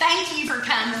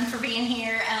Hyman for being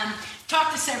here.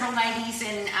 Talked to several ladies,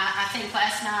 and I think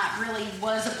last night really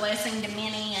was a blessing to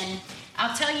many. And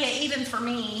I'll tell you, even for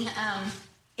me,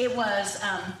 it was.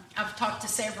 I've talked to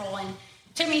several, and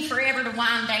it took me forever to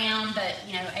wind down, but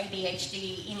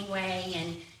ADHD anyway,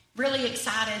 and really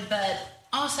excited. But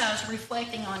also, I was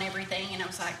reflecting on everything, and I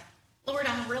was like, Lord,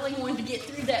 I really wanted to get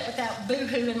through that without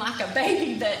boo-hooing like a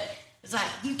baby, but it's like,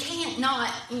 you can't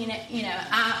not,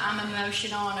 I'm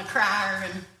emotional and a crier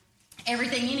and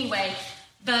everything anyway.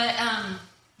 But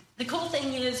the cool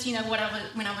thing is, when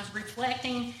I was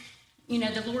reflecting,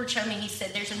 the Lord showed me, he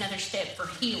said, there's another step for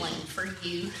healing for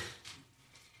you.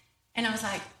 And I was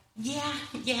like, yeah,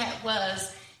 it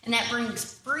was. And that brings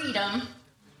freedom,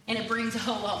 and it brings a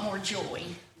whole lot more joy.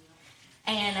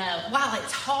 And while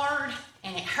it's hard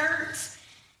and it hurts,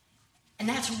 and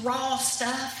that's raw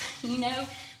stuff,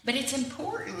 but it's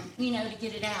important, to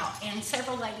get it out. And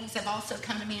several ladies have also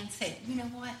come to me and said, you know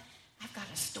what, I've got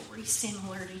a story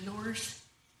similar to yours.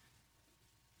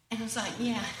 And I was like,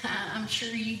 yeah, I'm sure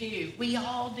you do. We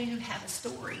all do have a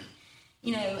story,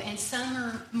 and some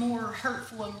are more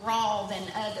hurtful and raw than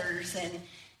others. And,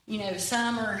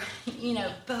 some are,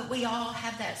 but we all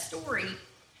have that story.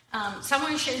 So I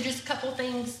want to share just a couple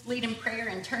things, lead in prayer,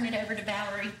 and turn it over to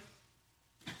Valerie.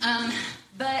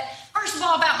 But first of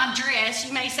all, about my dress,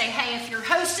 you may say, hey, if you're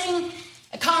hosting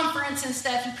a conference and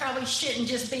stuff, you probably shouldn't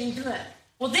just be doing it.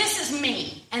 Well, this is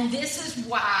me, and this is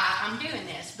why I'm doing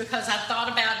this, because I thought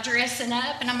about dressing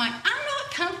up, and I'm like, I'm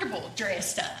not comfortable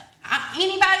dressed up.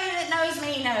 Anybody that knows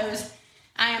me knows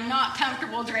I am not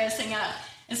comfortable dressing up.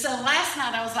 And so last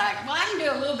night I was like, well, I can do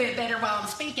a little bit better while I'm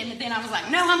speaking. But then I was like,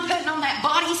 no, I'm putting on that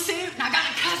bodysuit, and I got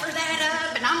to cover that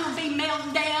up, and I'm going to be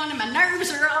melting down, and my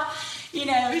nerves are all,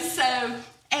 So,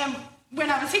 and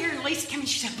when I was here, Lisa came and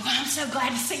she said, well, I'm so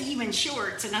glad to see you in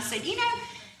shorts. And I said,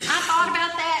 I thought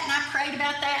about that, and I prayed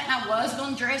about that, and I was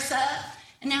going to dress up.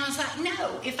 And I was like,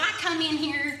 no, if I come in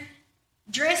here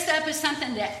dressed up as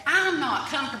something that I'm not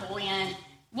comfortable in,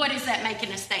 what is that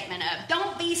making a statement of?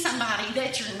 Don't be somebody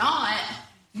that you're not.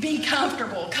 Be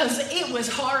comfortable, because it was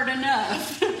hard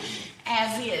enough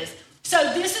as is.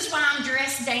 So this is why I'm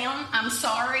dressed down. I'm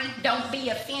sorry. Don't be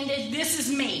offended. This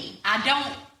is me. I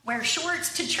don't wear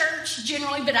shorts to church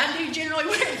generally, but I do generally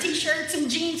wear t-shirts and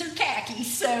jeans or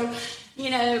khakis. So,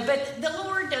 but the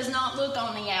Lord does not look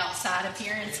on the outside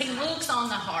appearance. He looks on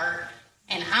the heart.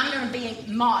 And I'm going to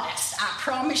be modest. I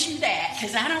promise you that,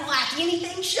 because I don't like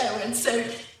anything showing. So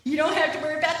you don't have to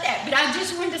worry about that. But I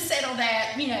just wanted to settle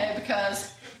that,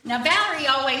 because now Valerie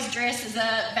always dresses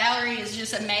up. Valerie is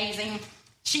just amazing.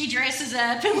 She dresses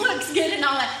up and looks good and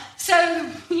all that. So,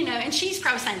 and she's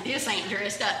probably saying, this ain't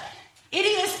dressed up. It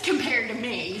is compared to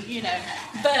me,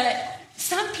 But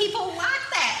some people like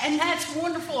that, and that's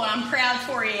wonderful. I'm proud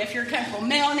for you if you're comfortable.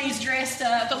 Melanie's dressed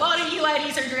up. A lot of you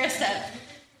ladies are dressed up.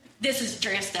 This is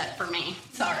dressed up for me.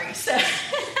 Sorry. So,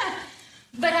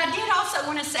 but I did also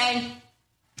want to say,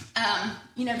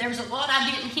 there was a lot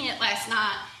I didn't hit last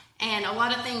night, and a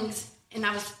lot of things, and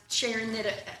I was sharing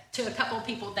that to a couple of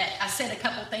people that I said a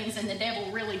couple of things, and the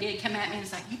devil really did come at me and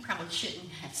was like, you probably shouldn't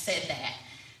have said that.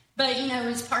 But,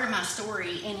 it's part of my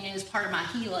story, and it is part of my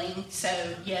healing, so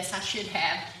yes, I should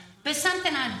have. But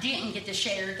something I didn't get to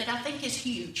share that I think is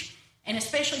huge, and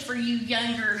especially for you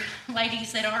younger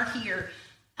ladies that are here.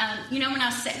 When I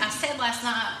said last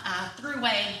night, I threw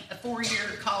away a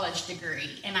 4-year college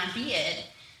degree, and I did.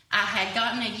 I had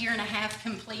gotten a year and a half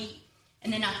complete,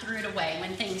 and then I threw it away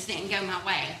when things didn't go my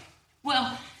way.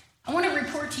 Well, I want to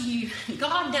report to you,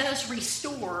 God does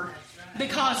restore,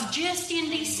 because just in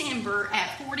December,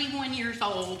 at 41 years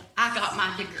old, I got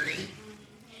my degree.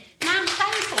 And I'm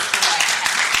thankful for that.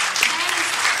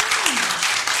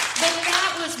 But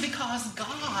that was because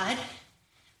God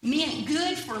meant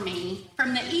good for me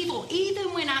from the evil,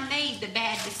 even when I made the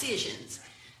bad decisions.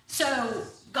 So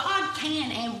God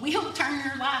can and will turn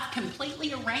your life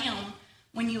completely around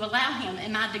when you allow him.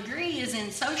 And my degree is in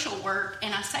social work,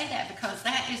 and I say that because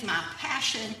that is my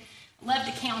passion. I love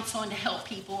to counsel and to help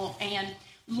people, and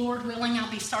Lord willing,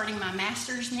 I'll be starting my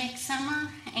master's next summer,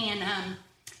 and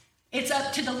it's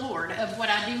up to the Lord of what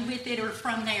I do with it or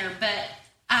from there. But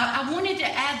I wanted to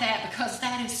add that because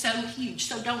that is so huge.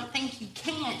 So don't think you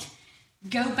can't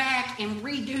go back and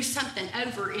redo something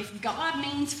over. If God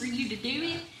means for you to do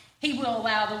it, he will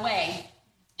allow the way.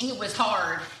 It was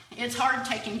hard. It's hard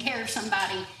taking care of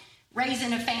somebody,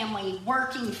 raising a family,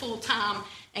 working full time,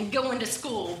 and going to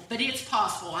school. But it's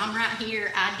possible. I'm right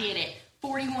here. I did it.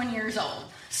 41 years old.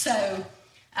 So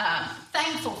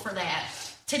thankful for that.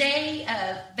 Today,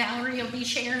 Valerie will be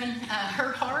sharing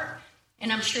her heart.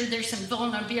 And I'm sure there's some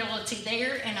vulnerability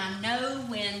there. And I know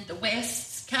when the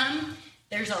Wests come,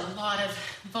 there's a lot of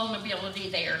vulnerability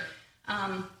there.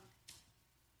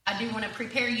 I do want to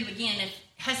prepare you again.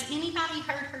 Has anybody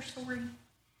heard her story?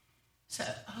 So,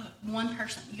 one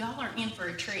person. Y'all are in for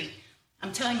a treat.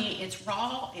 I'm telling you, it's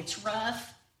raw, it's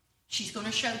rough. She's going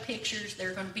to show pictures.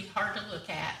 They're going to be hard to look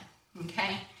at,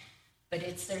 okay? But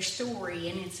it's their story,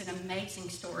 and it's an amazing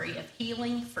story of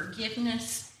healing,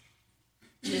 forgiveness,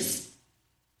 just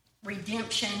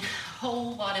redemption, a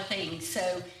whole lot of things.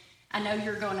 So I know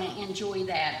you're going to enjoy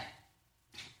that.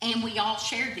 And we all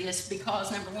share this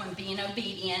because, number one, being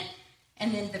obedient,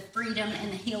 and then the freedom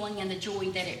and the healing and the joy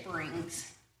that it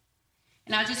brings.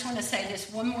 And I just want to say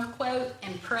this one more quote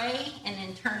and pray, and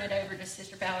then turn it over to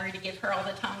Sister Valerie to give her all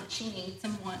the time that she needs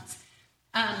and wants.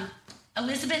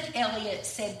 Elizabeth Elliot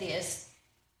said this: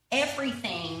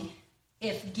 everything,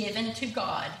 if given to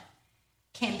God,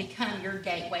 can become your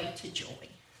gateway to joy.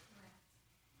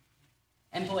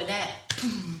 And boy, that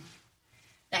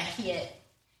hit.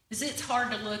 Because it's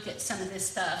hard to look at some of this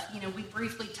stuff. You know, we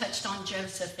briefly touched on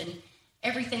Joseph and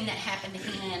everything that happened to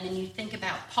him, and you think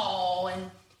about Paul,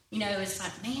 and, you know, it's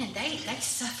like, man, they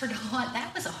suffered a lot.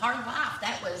 That was a hard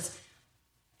life.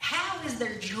 How is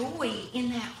there joy in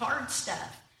that hard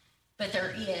stuff? But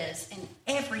there is, and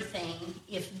everything,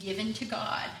 if given to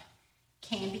God,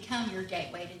 can become your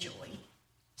gateway to joy.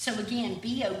 So again,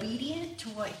 be obedient to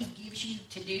what he gives you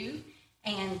to do,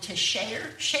 and to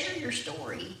share your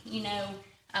story. You know,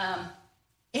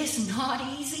 it's not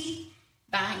easy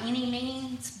by any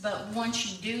means, but once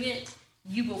you do it,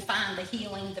 you will find the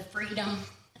healing, the freedom.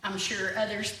 I'm sure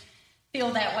others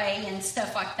feel that way and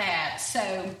stuff like that.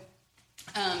 So,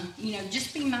 you know,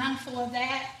 just be mindful of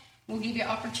that. We'll give you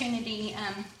opportunity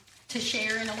to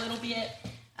share in a little bit.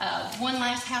 One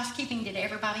last housekeeping. Did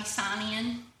everybody sign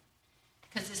in?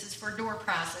 Because this is for door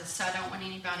prizes, so I don't want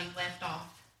anybody left off.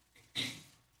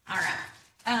 All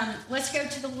right. Let's go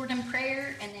to the Lord in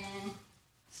prayer, and then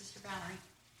Sister Valerie.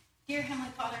 Dear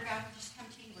Heavenly Father, God, we just come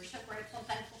to you. We're so grateful and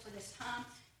thankful for this time.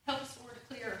 Help us, Lord, to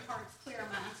clear our hearts, clear our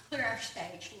minds, clear our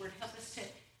stage. Lord, help us to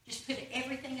just put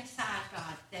everything aside,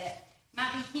 God, that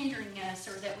might be hindering us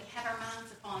or that we have our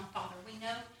minds upon, Father. We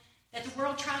know that the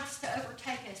world tries to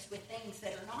overtake us with things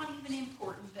that are not even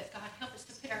important, but God, help us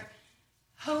to put our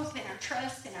hope and our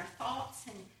trust and our thoughts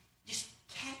and just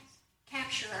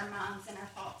capture our minds and our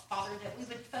thoughts, Father, that we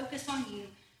would focus on you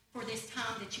for this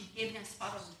time that you've given us,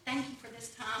 Father. We thank you for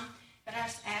this time, but I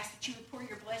just ask that you would pour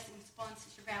your blessings upon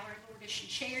Sister Valerie, Lord, as she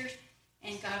shares,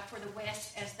 and God, for the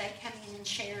West, as they come in and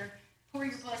share, pour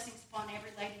your blessings upon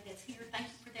every lady that's here. Thank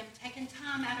you for them taking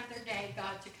time out of their day,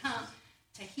 God, to come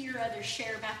to hear others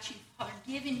share about you, Father,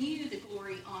 giving you the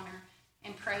glory, honor,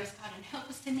 and praise, God, and help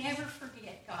us to never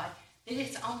forget, God, that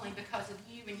it's only because of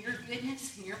you and your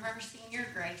goodness and your mercy and your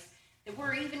grace that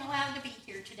we're even allowed to be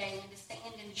here today and to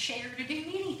stand and share, to do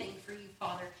anything for you,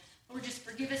 Father. Lord, just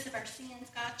forgive us of our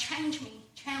sins. God, change me,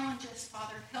 challenge us,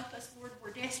 Father. Help us, Lord. We're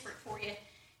desperate for you.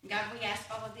 And God, we ask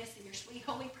all of this in your sweet,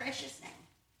 holy, precious name.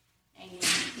 Amen.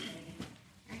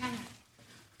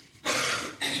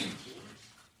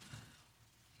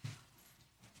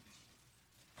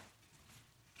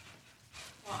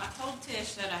 Well, I told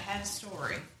Tish that I had a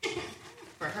story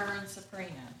for her and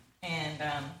Sabrina. And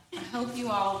I hope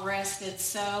you all rested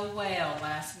so well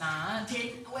last night.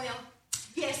 Well,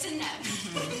 yes and no.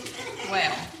 Mm-hmm.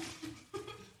 Well,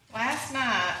 last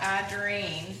night I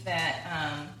dreamed that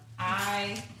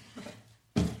I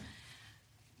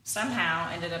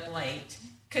somehow ended up late.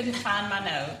 Couldn't find my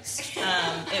notes.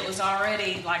 It was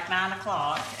already like 9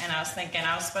 o'clock, and I was thinking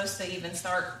I was supposed to even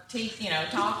start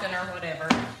talking or whatever.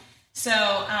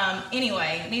 So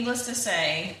anyway, needless to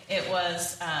say, it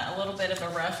was a little bit of a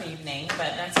rough evening,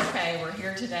 but that's okay. We're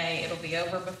here today. It'll be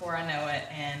over before I know it,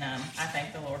 and I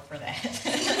thank the Lord for that.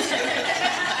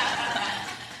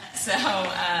 So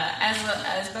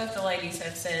as both the ladies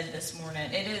have said this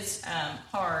morning, it is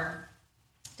hard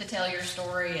to tell your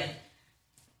story, and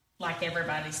like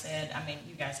everybody said, I mean,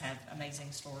 you guys have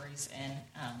amazing stories, and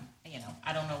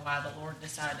I don't know why the Lord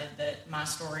decided that my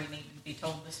story needed to be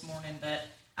told this morning, but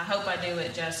I hope I do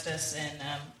it justice, and,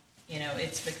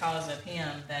 it's because of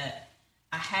him that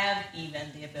I have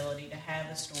even the ability to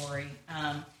have a story.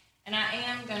 And I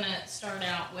am going to start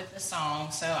out with a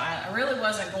song, so I really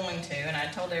wasn't going to, and I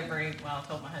told my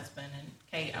husband and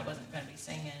Kate I wasn't going to be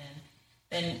singing, and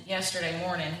then yesterday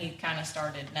morning he kind of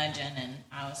started nudging, and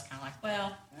I was kind of like,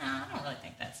 well, no, I don't really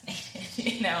think that's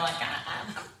needed,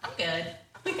 I'm good.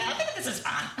 I think this is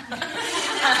fine.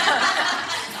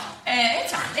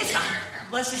 It's fine.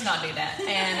 Let's just not do that.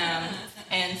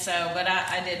 But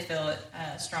I did feel it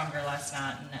stronger last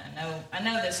night, and I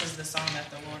know this is the song that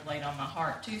the Lord laid on my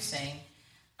heart to sing.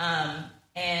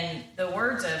 And the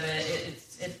words of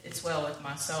it's well with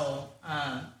my soul.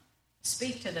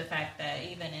 Speak to the fact that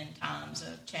even in times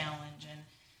of challenge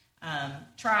and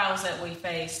trials that we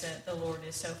face, that the Lord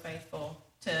is so faithful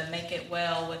to make it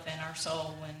well within our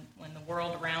soul when the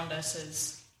world around us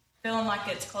is feeling like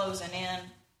it's closing in.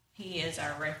 He is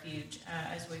our refuge,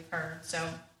 as we've heard. So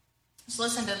just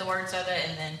listen to the words of it,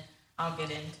 and then I'll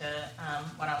get into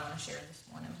what I want to share this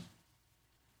morning.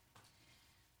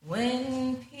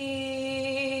 When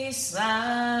peace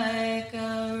like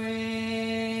a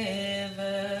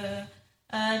river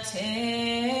attendeth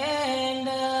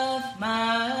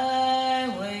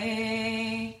my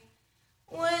way,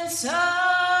 when sorrows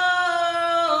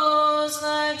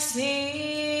like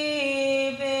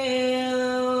sea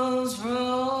billows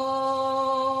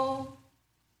roll.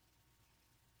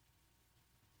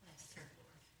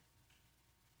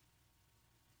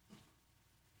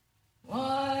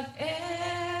 Whatever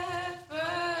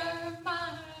my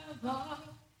lot,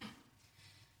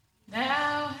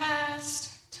 thou hast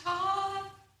taught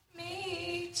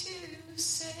me to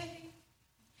say,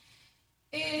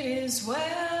 it is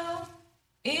well,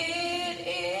 it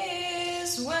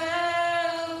is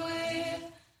well with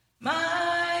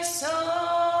my soul.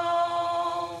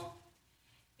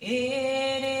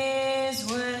 It is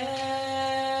well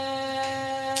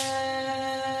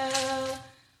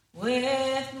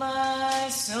with my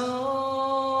soul.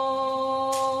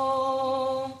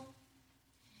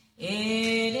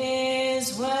 It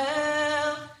is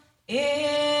well,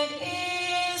 it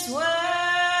is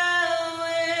well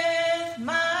with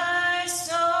my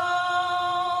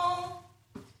soul.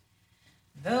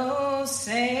 Though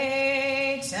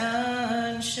Satan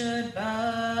should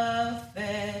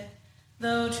buffet,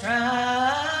 though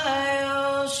trials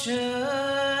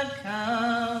should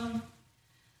come,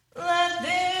 let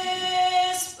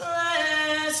this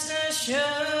blessed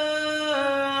assurance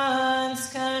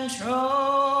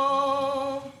control,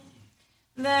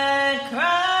 that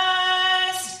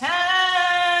Christ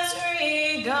has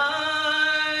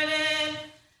regarded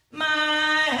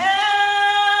my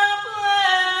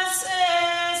helpless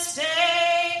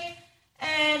estate,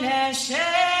 and has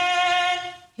shed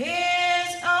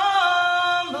his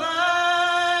own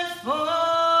blood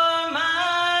for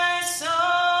my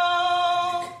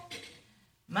soul.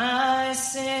 My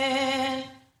sin,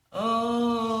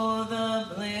 oh, the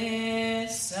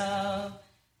bliss of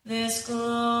this glorious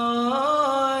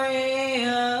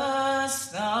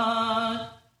thought.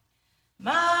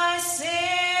 My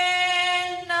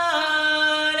sin,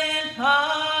 not in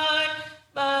part,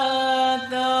 but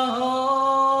the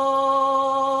whole,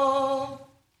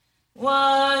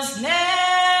 was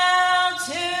nailed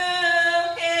to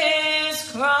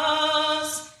his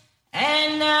cross,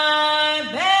 and I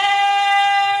bear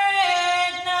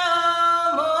it no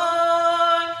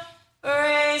more.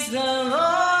 Praise the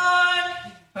Lord,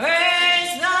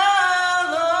 praise the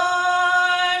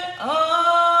Lord,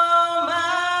 oh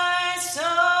my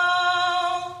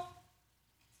soul.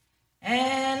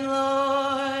 And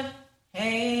Lord,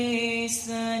 haste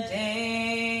the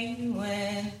day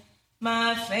when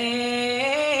my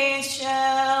faith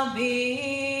shall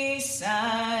be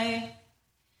sight.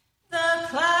 The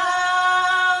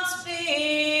clouds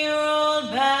be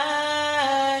rolled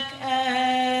back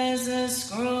as a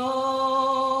scroll.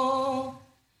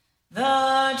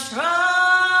 The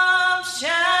trump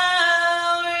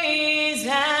shall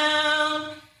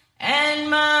resound, and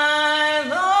my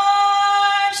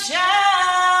Lord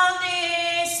shall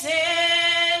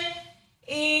descend.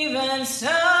 Even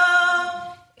so,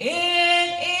 it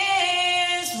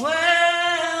is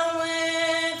well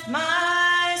with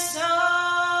my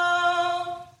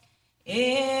soul.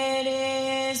 It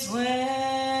is well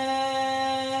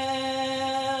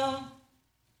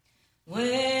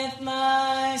with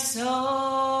my soul.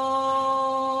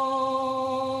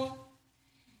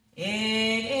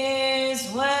 It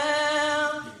is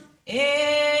well,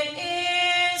 it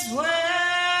is well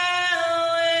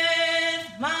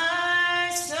with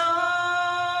my soul.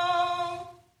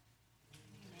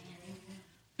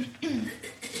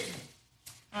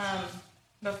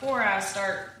 Before I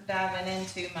start diving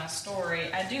into my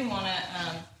story, I do want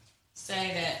to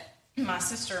say that my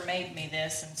sister made me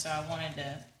this, and so I wanted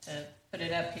to put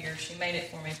it up here. She made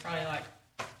it for me probably like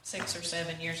 6 or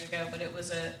 7 years ago, but it was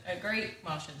a great,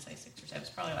 well, I shouldn't say 6 or 7, it's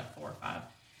probably like 4 or 5.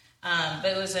 But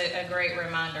it was a great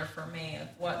reminder for me of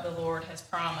what the Lord has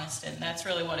promised, and that's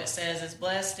really what it says, is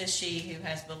blessed is she who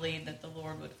has believed that the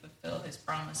Lord would fulfill his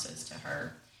promises to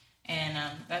her. And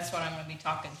that's what I'm going to be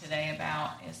talking today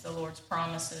about, is the Lord's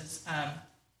promises.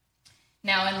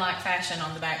 Now, in like fashion,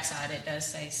 on the backside, it does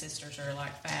say sisters are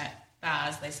like fat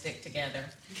thighs, they stick together.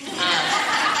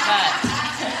 But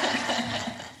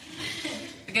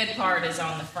the good part is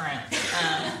on the front.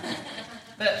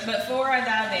 But before I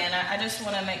dive in, I just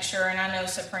want to make sure, and I know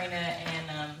Sabrina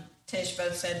and Tish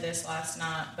both said this last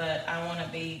night, but I want to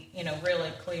be,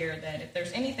 really clear that if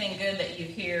there's anything good that you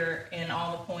hear in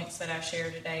all the points that I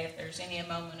shared today, if there's any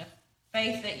moment of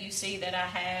faith that you see that I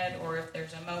had, or if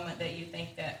there's a moment that you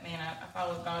think that, man, I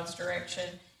followed God's direction,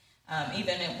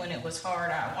 even when it was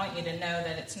hard, I want you to know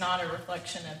that it's not a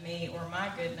reflection of me or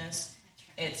my goodness.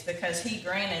 It's because He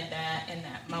granted that in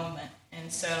that moment. And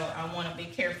so I want to be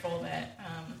careful that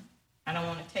I don't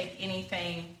want to take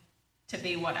anything to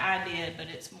be what I did, but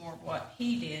it's more what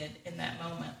He did in that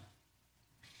moment.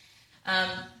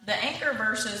 The anchor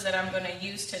verses that I'm going to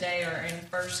use today are in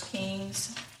 1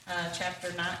 Kings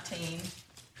chapter 19.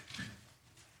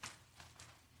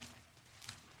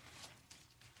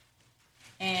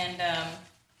 And I'm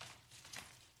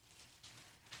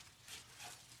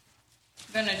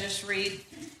going to just read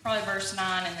probably verse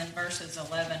 9 and then verses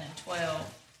 11 and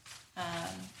 12.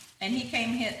 And he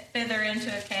came thither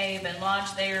into a cave and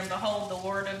lodged there, and behold, the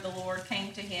word of the Lord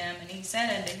came to him, and he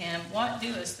said unto him, What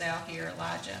doest thou here,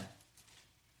 Elijah?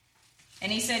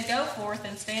 And he said, Go forth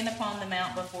and stand upon the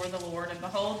mount before the Lord. And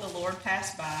behold, the Lord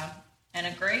passed by, and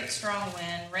a great strong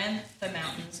wind rent the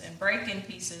mountains and brake in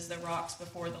pieces the rocks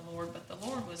before the Lord. But the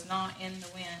Lord was not in the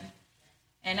wind.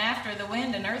 And after the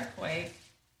wind an earthquake,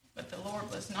 but the Lord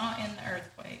was not in the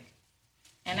earthquake.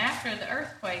 And after the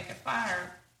earthquake a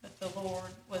fire, but the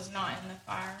Lord was not in the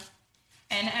fire.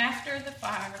 And after the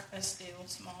fire a still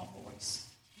small voice.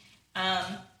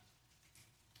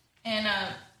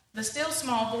 The still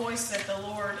small voice that the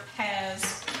Lord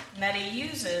has and that He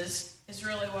uses is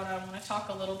really what I want to talk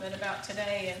a little bit about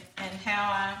today, and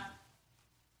how I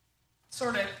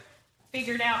sort of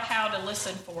figured out how to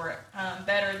listen for it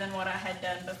better than what I had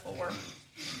done before.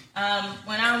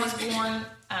 When I was born,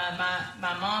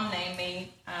 my mom named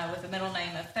me with the middle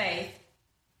name of Faith.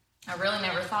 I really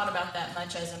never thought about that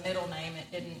much as a middle name.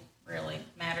 It didn't really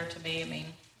matter to me. I mean,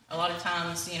 a lot of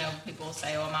times, people will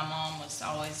say, my mom was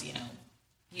always,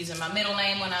 using my middle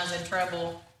name when I was in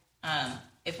trouble.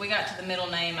 If we got to the middle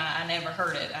name, I never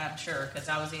heard it, I'm sure, because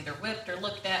I was either whipped or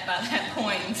looked at by that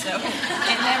point, and so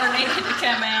it never needed to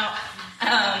come out.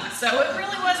 So it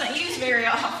really wasn't used very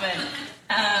often.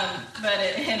 But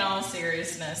in all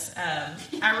seriousness,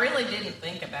 I really didn't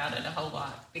think about it a whole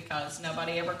lot because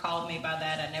nobody ever called me by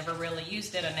that. I never really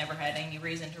used it. I never had any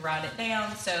reason to write it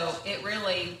down. So it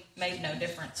really made no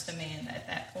difference to me at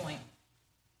that point.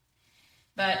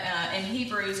 But in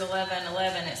Hebrews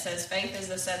 11:11, it says, Faith is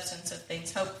the substance of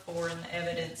things hoped for and the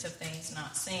evidence of things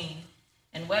not seen.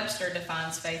 And Webster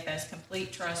defines faith as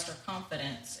complete trust or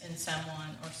confidence in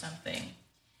someone or something.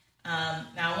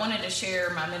 Now, I wanted to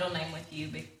share my middle name with you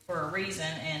for a reason,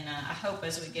 and I hope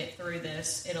as we get through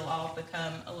this, it'll all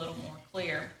become a little more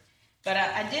clear. But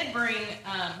I did bring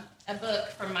a book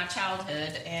from my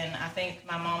childhood, and I think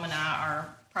my mom and I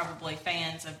are probably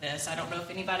fans of this. I don't know if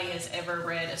anybody has ever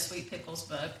read a Sweet Pickles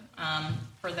book.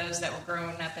 For those that were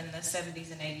growing up in the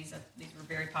 70s and 80s, these were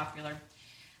very popular.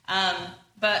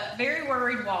 But Very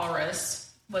Worried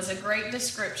Walrus was a great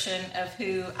description of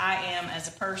who I am as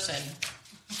a person.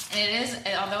 And it is,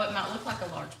 although it might look like a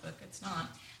large book, it's not.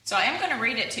 So I am going to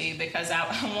read it to you because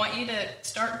I want you to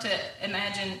start to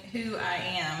imagine who I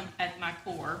am at my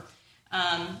core.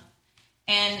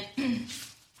 And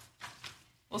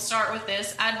we'll start with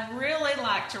this. I'd really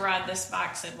like to ride this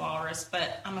bike, said Walrus,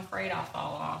 but I'm afraid I'll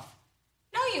fall off.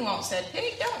 No, you won't, said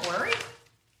Pig. Don't worry.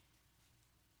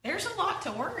 There's a lot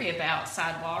to worry about,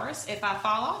 sighed Walrus. If I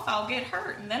fall off, I'll get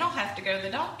hurt, and then I'll have to go to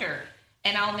the doctor.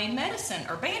 And I'll need medicine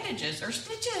or bandages or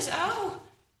stitches. Oh,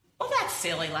 well, that's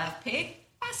silly, laughed Pig.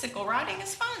 Bicycle riding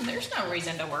is fun. There's no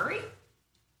reason to worry.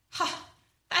 Ha,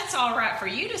 that's all right for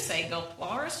you to say, gulped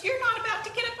Walrus. You're not about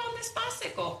to get up on this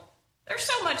bicycle. There's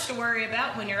so much to worry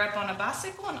about when you're up on a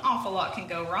bicycle. An awful lot can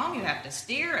go wrong. You have to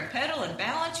steer and pedal and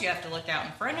balance. You have to look out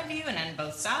in front of you and on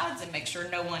both sides and make sure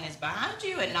no one is behind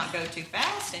you and not go too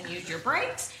fast and use your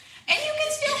brakes. And you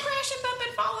can still crash and bump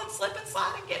and fall and slip and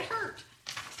slide and get hurt.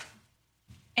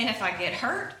 And if I get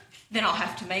hurt, then they'll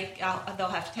have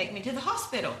to take me to the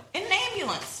hospital in an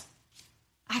ambulance.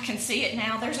 I can see it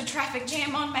now. There's a traffic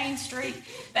jam on Main Street.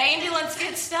 The ambulance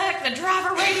gets stuck. The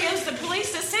driver radios the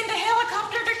police to send a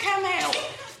helicopter to come out.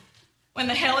 When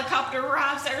the helicopter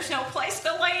arrives, there's no place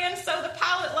to land, so the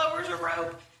pilot lowers a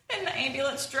rope. Then the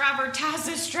ambulance driver ties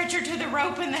the stretcher to the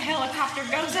rope, and the helicopter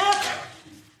goes up,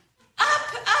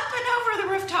 and over the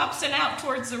rooftops and out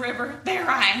towards the river. There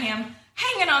I am,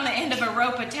 hanging on the end of a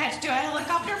rope attached to a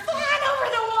helicopter, flying over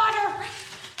the water.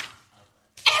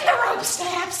 And the rope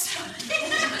snaps.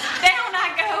 Down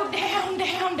I go,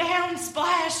 down,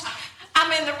 splash.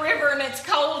 I'm in the river and it's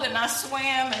cold and I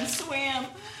swim and swim.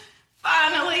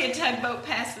 Finally, a tugboat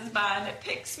passes by and it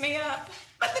picks me up.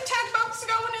 But the tugboat's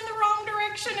going in the wrong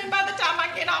direction, and by the time I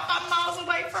get off, I'm miles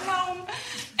away from home.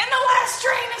 And the last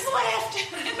train is left,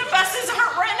 and the buses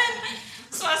aren't running.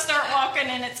 So I start walking,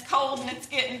 and it's cold, and it's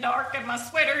getting dark, and my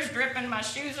sweater's dripping, my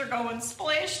shoes are going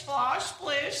splish, slosh,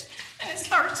 splish, and it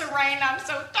starts to rain. I'm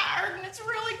so tired, and it's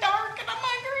really dark, and I'm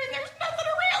hungry, and there's nothing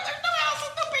around. There's no houses,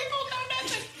 no people, no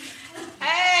nothing.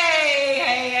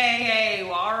 Hey,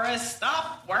 Walrus,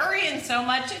 stop worrying so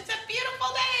much. It's a beautiful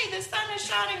day. The sun is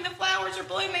shining. The flowers are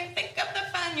blooming. Think of the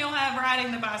fun you'll have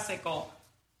riding the bicycle.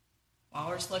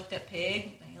 Walrus looked at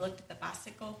Pig, and he looked at the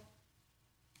bicycle.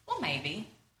 Well, maybe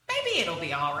it'll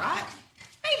be all right.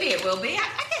 Maybe it will be.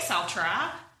 I guess I'll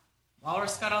try.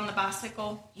 Walrus got on the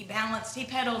bicycle. He balanced. He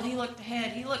pedaled. He looked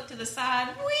ahead. He looked to the side.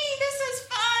 Whee, this is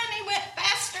fun. He went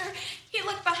faster. He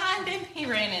looked behind him. He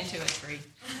ran into a tree.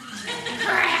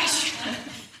 Crash!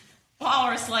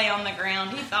 Walrus lay on the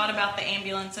ground. He thought about the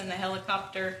ambulance and the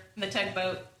helicopter and the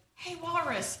tugboat. Hey,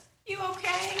 Walrus, you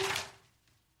okay?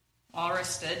 Walrus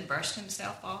stood and brushed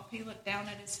himself off. He looked down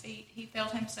at his feet. He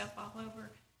felt himself all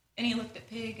over. Then he looked at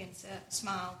Pig and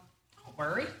smiled. Don't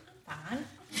worry, I'm fine.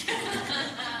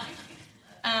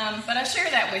 But I share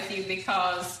that with you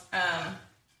because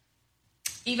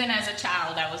even as a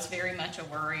child, I was very much a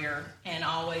worrier and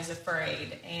always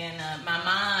afraid. And my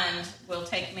mind will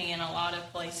take me in a lot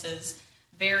of places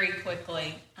very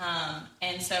quickly.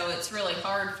 And so it's really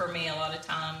hard for me a lot of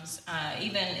times.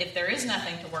 Even if there is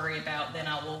nothing to worry about, then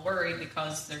I will worry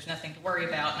because there's nothing to worry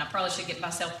about. And I probably should get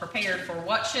myself prepared for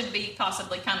what should be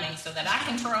possibly coming so that I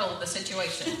control the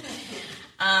situation.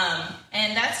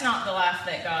 And that's not the life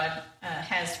that God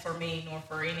has for me nor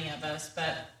for any of us.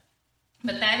 But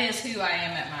that is who I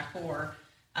am at my core.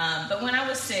 But when I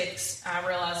was 6, I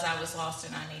realized I was lost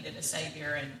and I needed a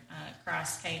Savior. And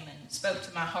Christ came and spoke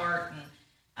to my heart. And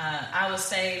I was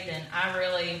saved. And I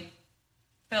really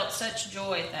felt such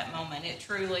joy at that moment. It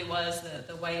truly was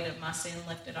the weight of my sin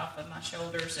lifted off of my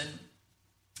shoulders.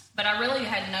 But I really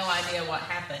had no idea what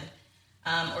happened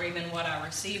or even what I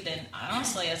received. And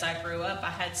honestly, as I grew up, I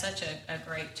had such a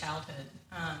great childhood.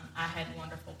 I had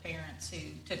wonderful parents who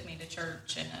took me to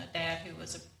church and a dad who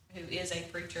is a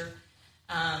preacher.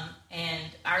 And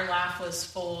our life was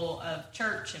full of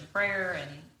church and prayer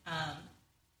and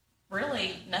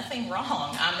really nothing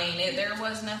wrong. I mean, there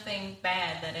was nothing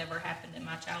bad that ever happened in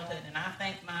my childhood. And I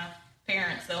thank my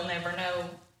parents. They'll never know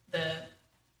the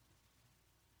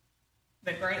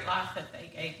great life that they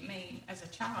gave me as a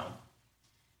child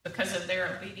because of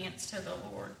their obedience to the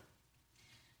Lord.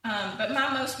 But my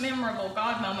most memorable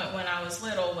God moment when I was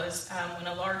little was when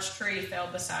a large tree fell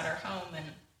beside our home. And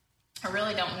I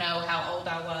really don't know how old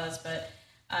I was, but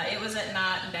it was at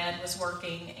night and Dad was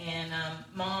working. And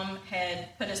Mom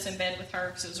had put us in bed with her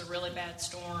because it was a really bad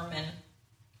storm. And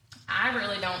I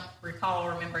really don't recall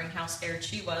remembering how scared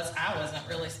she was. I wasn't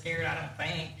really scared, I don't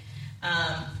think.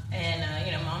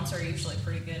 Moms are usually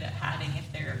pretty good at hiding if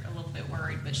they're a little bit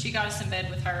worried. But she got us in bed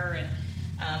with her, and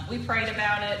we prayed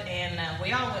about it, and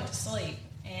we all went to sleep.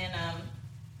 And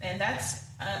that's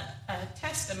a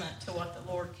testament to what the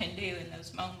Lord can do in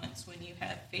those moments when you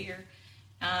have fear.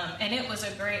 And it was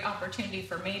a great opportunity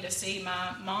for me to see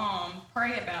my mom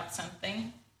pray about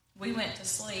something. We went to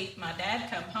sleep. My dad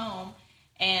come home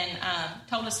and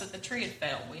told us that the tree had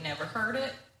fell. We never heard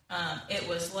it. It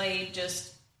was laid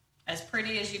just as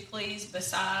pretty as you please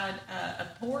beside a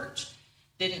porch.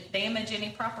 Didn't damage any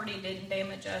property, didn't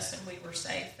damage us, and we were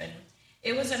safe. And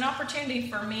it was an opportunity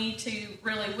for me to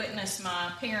really witness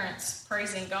my parents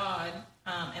praising God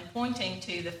and pointing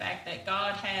to the fact that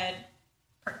God had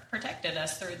protected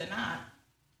us through the night.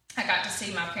 I got to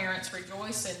see my parents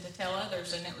rejoice and to tell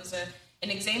others, and it was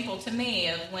an example to me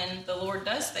of when the Lord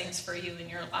does things for you in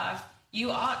your life,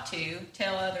 you ought to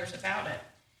tell others about it.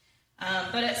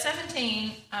 But at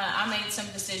 17, I made some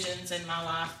decisions in my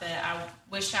life that I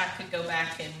wish I could go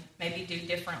back and maybe do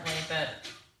differently. But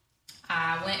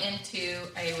I went into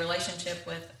a relationship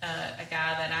with a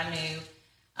guy that I knew,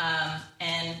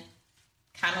 and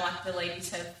kind of like the ladies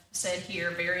have said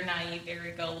here, very naive,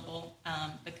 very gullible,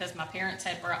 because my parents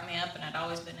had brought me up and I'd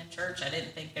always been in church. I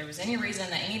didn't think there was any reason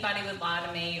that anybody would lie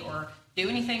to me or do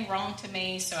anything wrong to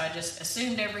me, so I just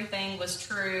assumed everything was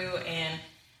true and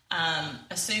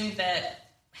assumed that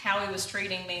how he was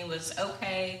treating me was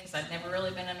okay because I'd never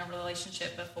really been in a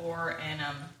relationship before, and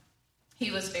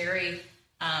he was very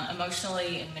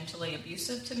emotionally and mentally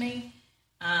abusive to me,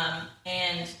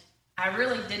 and I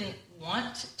really didn't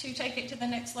want to take it to the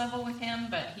next level with him,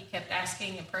 but he kept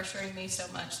asking and pressuring me so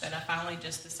much that I finally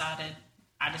just decided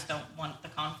I just don't want the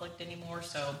conflict anymore,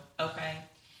 so okay.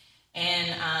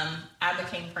 And I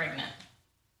became pregnant.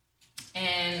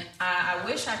 And I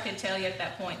wish I could tell you at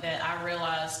that point that I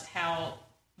realized how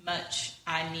much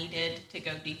I needed to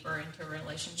go deeper into a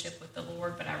relationship with the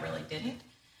Lord, but I really didn't.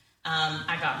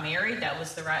 I got married. That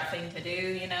was the right thing to do.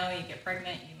 You get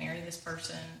pregnant, you marry this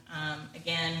person.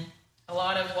 Again, a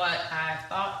lot of what I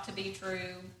thought to be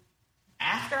true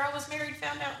after I was married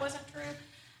found out wasn't true.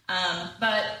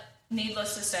 But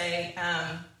needless to say,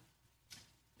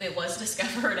 it was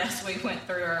discovered as we went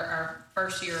through our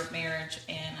first year of marriage,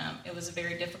 and it was a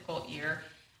very difficult year.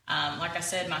 Like I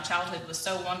said, my childhood was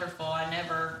so wonderful. I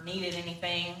never needed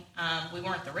anything. We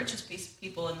weren't the richest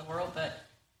people in the world, but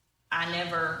I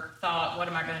never thought, what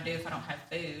am I going to do if I don't have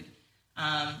food?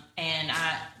 And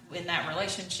I, in that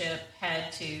relationship,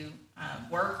 had to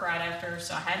work right after.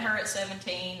 So I had her at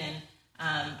 17,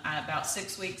 and about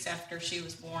 6 weeks after she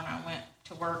was born, I went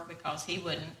to work because he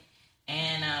wouldn't.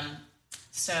 And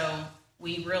so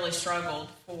we really struggled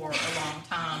for a long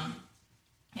time.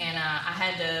 And I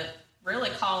had to really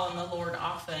call on the Lord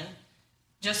often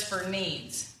just for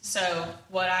needs. So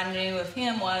what I knew of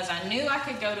him was I knew I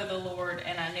could go to the Lord,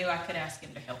 and I knew I could ask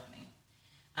him to help me.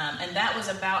 And that was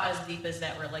about as deep as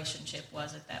that relationship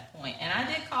was at that point. And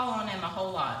I did call on him a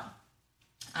whole lot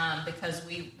because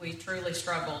we truly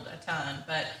struggled a ton.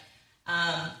 But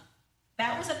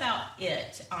that was about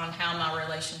it on how my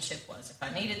relationship was. If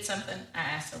I needed something, I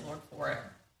asked the Lord for it.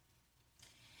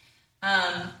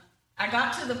 I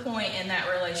got to the point in that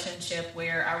relationship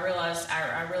where I realized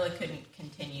I really couldn't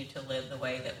continue to live the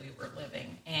way that we were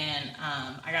living. And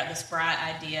I got this bright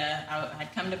idea. I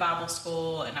had come to Bible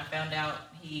school, and I found out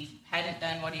he hadn't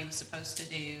done what he was supposed to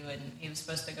do, and he was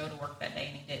supposed to go to work that day,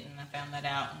 and he didn't. I found that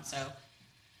out. And so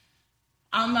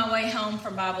on my way home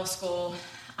from Bible school,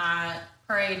 I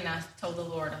prayed, and I told the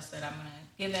Lord, I said, I'm going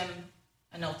to give him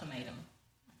an ultimatum.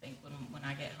 I think when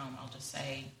I get home, I'll just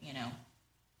say,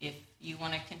 if you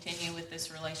want to continue with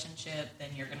this relationship, then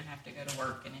you're going to have to go to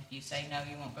work. And if you say no,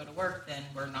 you won't go to work, then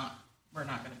we're not going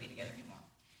to be together anymore.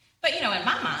 But, in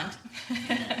my mind,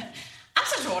 I'm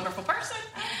such a wonderful person.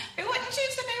 Who wouldn't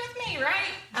choose to be with me,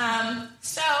 right?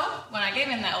 So when I gave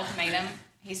him that ultimatum,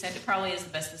 he said it probably is the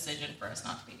best decision for us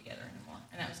not to be together anymore.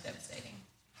 And that was devastating.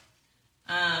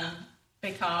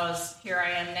 Because here I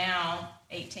am now,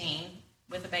 18,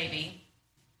 with a baby,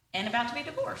 and about to be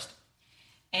divorced.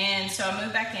 And so I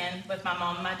moved back in with my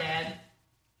mom and my dad,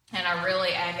 and I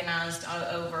really agonized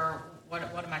over what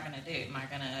am I going to do? Am I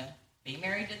going to be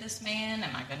married to this man?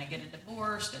 Am I going to get a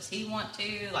divorce? Does he want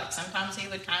to? Like, sometimes he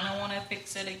would kind of want to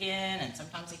fix it again, and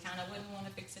sometimes he kind of wouldn't want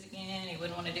to fix it again. He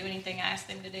wouldn't want to do anything I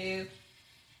asked him to do.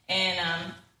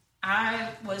 And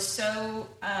I was so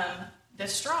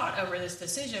distraught over this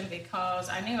decision because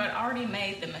I knew I'd already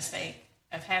made the mistake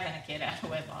of having a kid out of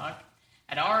wedlock.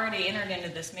 I'd already entered into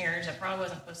this marriage I probably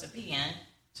wasn't supposed to be in.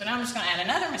 So now I'm just going to add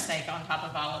another mistake on top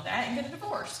of all of that and get a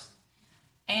divorce.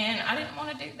 And I didn't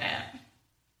want to do that.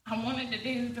 I wanted to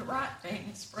do the right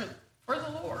things for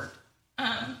the Lord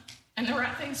and the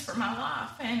right things for my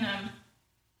life. And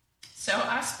so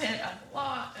I spent a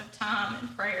lot of time in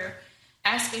prayer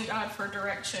asking God for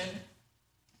direction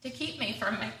to keep me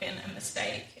from making a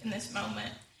mistake in this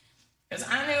moment. Because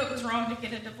I knew it was wrong to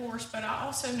get a divorce, but I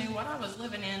also knew what I was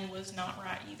living in was not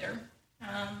right either.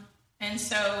 And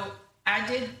so I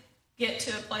did get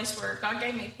to a place where God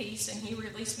gave me peace, and he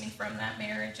released me from that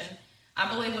marriage. And I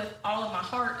believe with all of my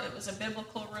heart it was a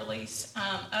biblical release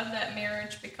of that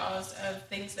marriage because of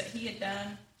things that he had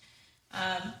done.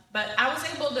 But I was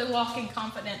able to walk in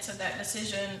confidence of that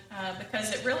decision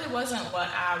because it really wasn't what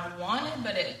I wanted,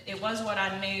 but it was what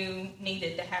I knew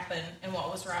needed to happen and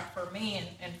what was right for me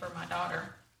and for my daughter.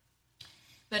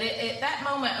 But that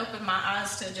moment opened my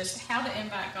eyes to just how to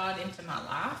invite God into my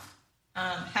life,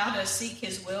 how to seek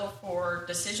his will for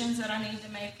decisions that I need to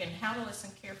make, and how to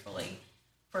listen carefully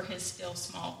for his still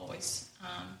small voice.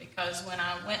 Because when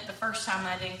I went the first time,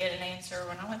 I didn't get an answer.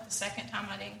 When I went the second time,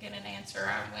 I didn't get an answer.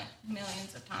 I went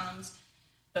millions of times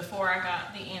before I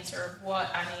got the answer of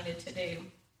what I needed to do.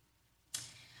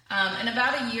 And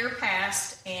about a year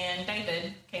passed, and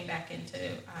David came back into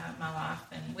my life,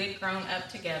 and we'd grown up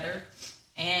together.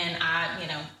 And I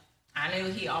knew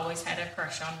he always had a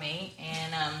crush on me.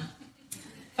 And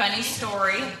funny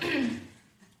story,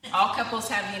 all couples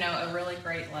have, a really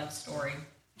great love story.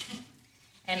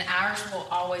 And ours will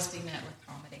always be met with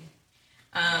comedy.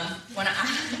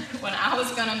 When I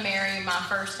was going to marry my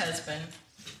first husband,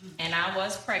 and I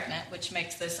was pregnant, which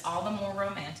makes this all the more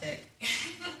romantic,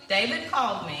 David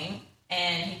called me,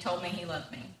 and he told me he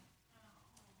loved me.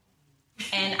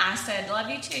 And I said, love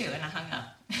you too, and I hung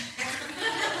up.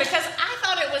 Because I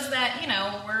thought it was that,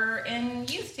 we're in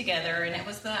youth together, and it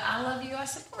was the I love you, I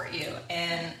support you.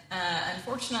 And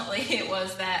unfortunately, it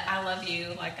was that I love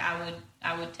you, like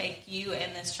I would take you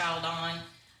and this child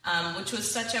on, which was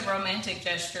such a romantic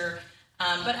gesture.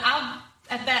 But I,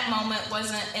 at that moment,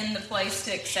 wasn't in the place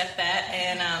to accept that.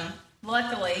 And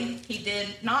luckily, he did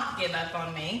not give up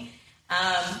on me.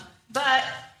 But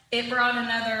it brought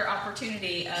another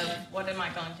opportunity of what am I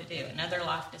going to do? Another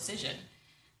life decision.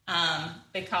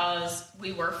 Because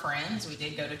we were friends, we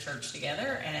did go to church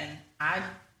together, and I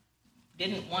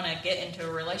didn't want to get into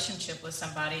a relationship with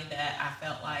somebody that I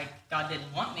felt like God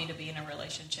didn't want me to be in a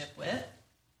relationship with.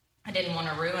 I didn't want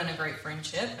to ruin a great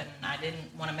friendship, and I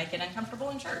didn't want to make it uncomfortable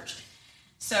in church.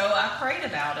 So I prayed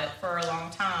about it for a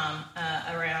long time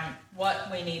around what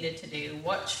we needed to do,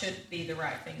 what should be the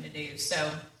right thing to do.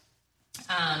 So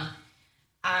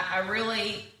I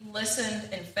really listened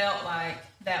and felt like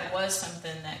that was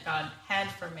something that God had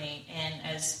for me. And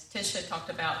as Tisha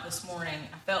talked about this morning,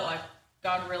 I felt like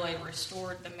God really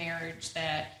restored the marriage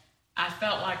that I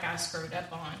felt like I screwed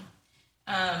up on,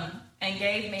 and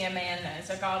gave me a man that is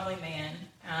a godly man.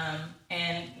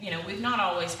 And, we've not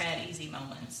always had easy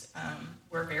moments.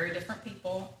 We're very different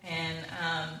people, and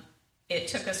it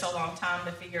took us a long time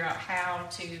to figure out how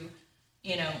to,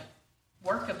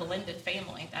 work a blended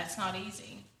family. That's not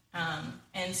easy.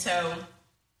 And so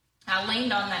I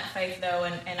leaned on that faith, though,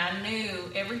 and I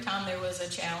knew every time there was a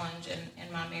challenge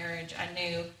in my marriage, I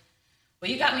knew, well,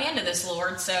 you got me into this,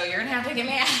 Lord, so you're going to have to get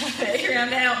me out of it. You're going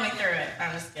to have to help me through it.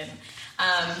 I'm just kidding.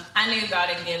 I knew God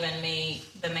had given me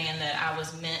the man that I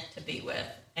was meant to be with,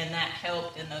 and that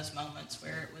helped in those moments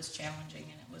where it was challenging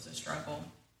and it was a struggle.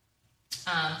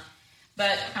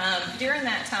 But during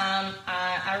that time,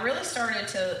 I really started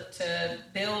to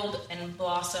build and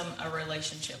blossom a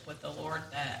relationship with the Lord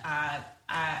that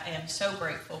I am so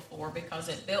grateful for, because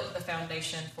it built the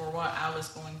foundation for what I was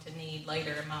going to need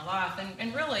later in my life,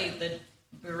 and really the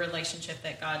relationship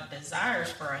that God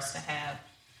desires for us to have,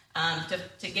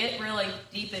 to get really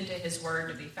deep into His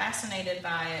Word, to be fascinated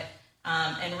by it,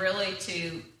 and really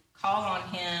to call on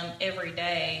Him every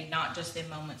day, not just in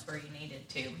moments where you needed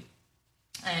to.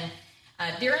 And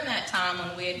during that time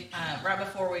when we had, right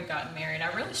before we'd gotten married,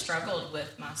 I really struggled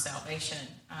with my salvation.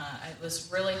 It was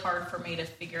really hard for me to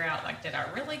figure out, like, did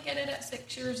I really get it at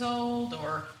 6 years old?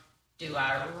 Or do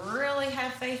I really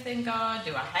have faith in God?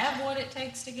 Do I have what it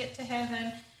takes to get to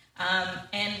heaven?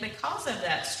 And because of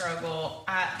that struggle,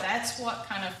 that's what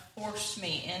kind of forced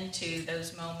me into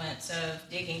those moments of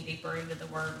digging deeper into the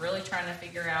Word, really trying to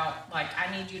figure out, like,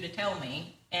 I need you to tell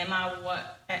me, am I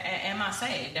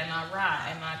saved? Am I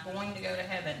right? Am I going to go to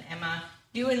heaven? Am I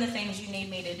doing the things you need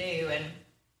me to do? And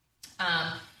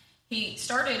he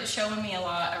started showing me a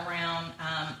lot around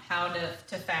how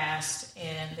to fast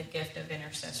and the gift of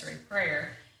intercessory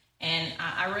prayer. And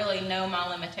I really know my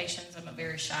limitations. I'm a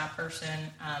very shy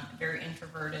person, very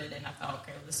introverted, and I thought,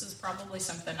 okay, well, this is probably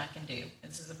something I can do.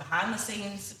 This is a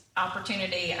behind-the-scenes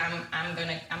opportunity. I'm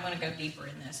gonna go deeper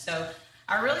in this. So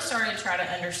I really started to try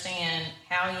to understand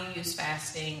how you use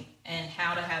fasting and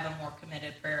how to have a more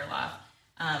committed prayer life,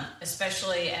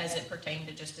 especially as it pertained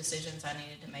to just decisions I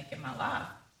needed to make in my life.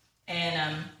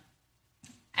 And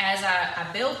as I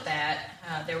built that,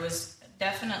 there was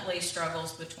definitely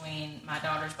struggles between my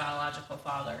daughter's biological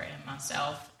father and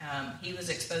myself. He was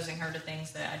exposing her to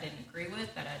things that I didn't agree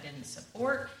with, that I didn't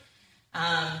support,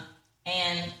 and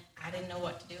I didn't know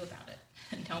what to do about it.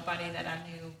 Nobody that I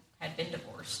knew had been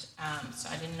divorced, so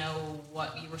I didn't know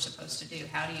what you were supposed to do.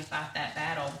 How do you fight that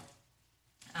battle?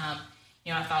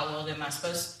 I thought, well, am I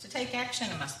supposed to take action?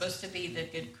 Am I supposed to be the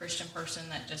good Christian person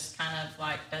that just kind of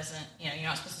like doesn't, you're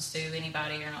not supposed to sue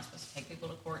anybody, you're not supposed to take people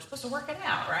to court, you're supposed to work it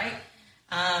out, right?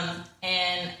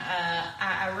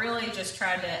 I really just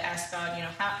tried to ask God,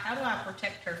 how do I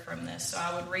protect her from this? So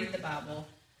I would read the Bible.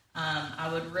 I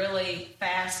would really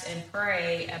fast and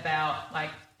pray about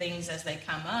like things as they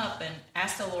come up and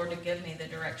ask the Lord to give me the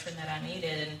direction that I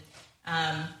needed.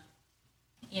 And,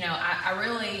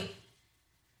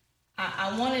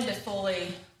 I wanted to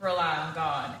fully rely on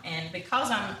God. And because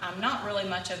I'm not really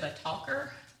much of a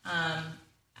talker,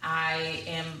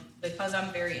 because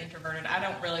I'm very introverted, I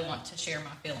don't really want to share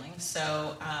my feelings.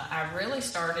 So I really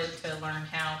started to learn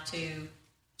how to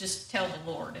just tell the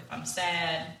Lord if I'm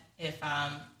sad, if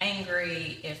I'm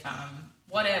angry, if I'm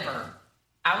whatever.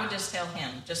 I would just tell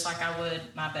Him, just like I would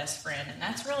my best friend. And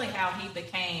that's really how He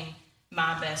became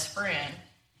my best friend,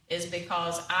 is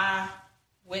because I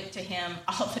went to Him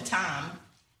all the time.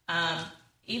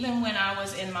 Even when I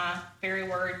was in my very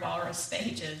worried walrus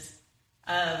stages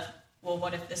of, well,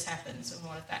 what if this happens and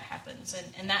what if that happens?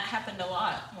 And that happened a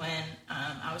lot when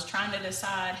I was trying to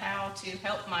decide how to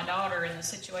help my daughter in the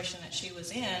situation that she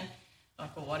was in.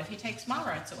 Like, well, what if he takes my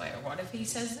rights away? Or what if he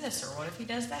says this? Or what if he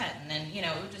does that? And then,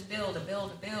 it would just build and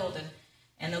build and build.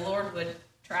 And the Lord would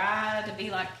try to be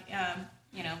like,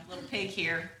 little pig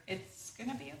here. It's going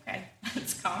to be okay.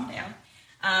 Let's calm down.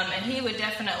 And he would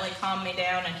definitely calm me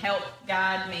down and help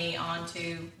guide me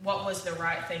onto what was the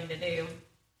right thing to do.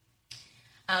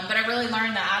 But I really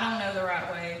learned that I don't know the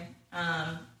right way.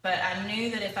 But I knew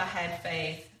that if I had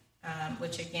faith,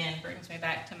 which again brings me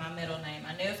back to my middle name,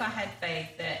 I knew if I had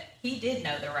faith that he did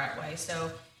know the right way.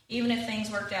 So even if things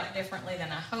worked out differently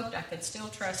than I hoped, I could still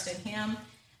trust in him,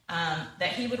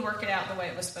 that he would work it out the way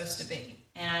it was supposed to be.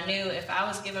 And I knew if I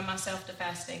was giving myself to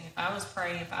fasting, if I was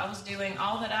praying, if I was doing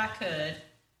all that I could,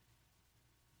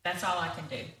 that's all I can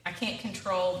do. I can't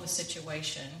control the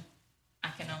situation. I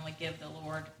can only give the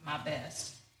Lord my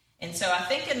best. And so I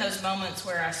think in those moments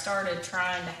where I started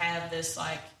trying to have this,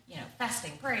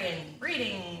 fasting, praying,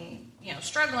 reading,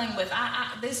 struggling with,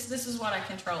 this is what I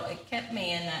control. It kept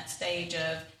me in that stage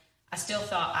of, I still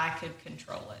thought I could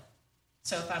control it.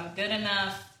 So if I'm good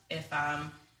enough, if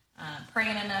I'm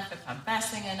praying enough, if I'm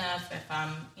fasting enough, if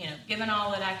I'm, giving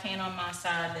all that I can on my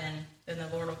side, then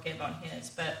the Lord will give on his.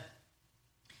 But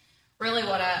really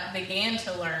what I began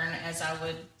to learn as I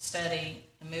would study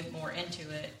and move more into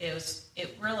it,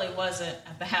 it really wasn't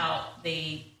about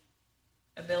the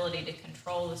ability to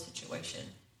control the situation.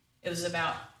 It was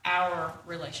about our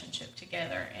relationship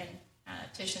together. And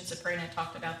Tish and Sabrina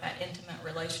talked about that intimate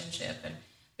relationship. And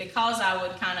because I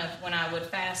would when I would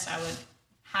fast, I would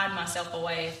hide myself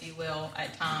away, if you will,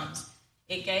 at times.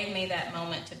 It gave me that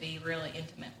moment to be really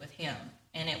intimate with him.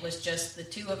 And it was just the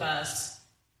two of us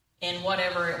in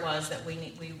whatever it was that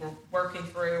we were working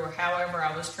through, or however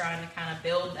I was trying to kind of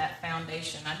build that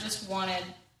foundation. I just wanted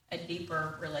a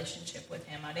deeper relationship with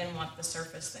him. I didn't want the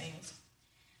surface things.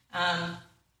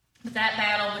 But that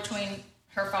battle between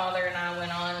her father and I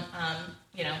went on,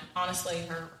 honestly,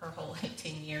 her whole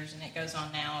 18 years, and it goes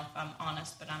on now, if I'm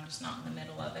honest, but I'm just not in the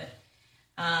middle of it.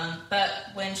 But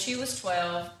when she was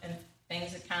 12 and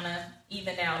things had kind of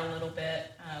evened out a little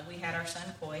bit, we had our son,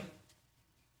 Coy.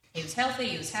 He was healthy,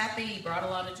 he was happy, he brought a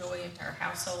lot of joy into our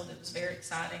household. It was very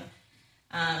exciting.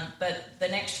 But the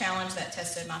next challenge that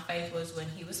tested my faith was when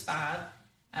he was 5.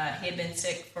 He had been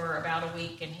sick for about a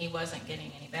week, and he wasn't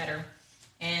getting any better.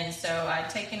 And so I'd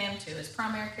taken him to his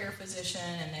primary care physician,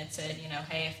 and they'd said,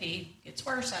 hey, if he gets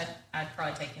worse, I'd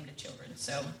probably take him to Children's.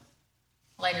 So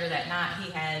later that night,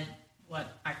 he had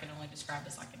what I can only describe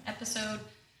as like an episode.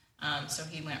 So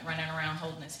he went running around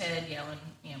holding his head, yelling,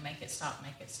 make it stop,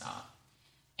 make it stop.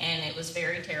 And it was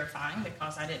very terrifying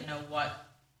because I didn't know what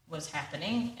was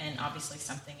happening, and obviously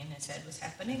something in his head was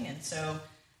happening. And so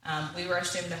we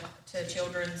rushed him to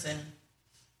Children's, and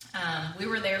we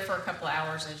were there for a couple of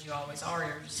hours, as you always are.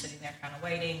 You're just sitting there kind of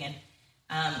waiting. And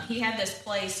he had this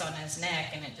place on his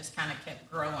neck, and it just kind of kept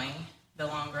growing the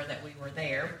longer that we were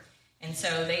there. And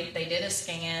so they did a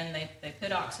scan, they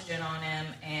put oxygen on him,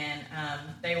 and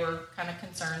they were kind of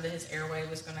concerned that his airway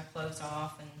was going to close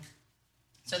off. And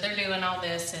so they're doing all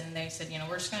this, and they said,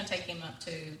 we're just going to take him up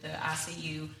to the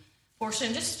ICU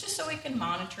portion just so we can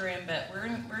monitor him, but we're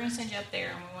going to send you up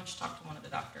there, and we want you to talk to one of the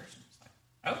doctors. And it's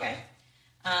like, okay.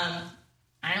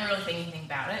 I didn't really think anything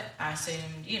about it. I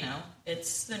assumed,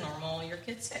 it's the normal, your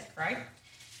kid's sick, right?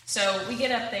 So we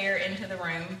get up there into the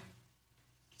room,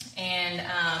 and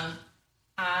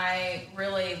I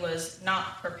really was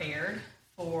not prepared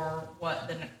for what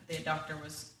the doctor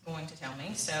was going to tell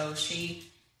me. So she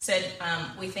said,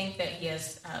 we think that he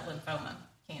has lymphoma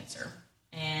cancer,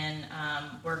 and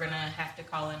we're going to have to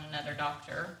call in another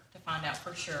doctor to find out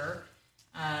for sure.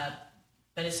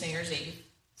 But it's New Year's Eve,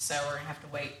 so we're going to have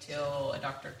to wait till a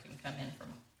doctor can come in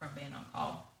from being on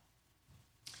call.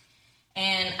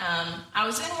 And I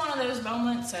was in one of those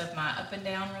moments of my up and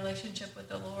down relationship with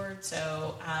the Lord,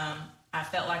 so I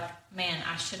felt like, man,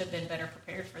 I should have been better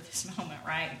prepared for this moment,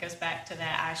 right? It goes back to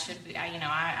that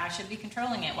I should be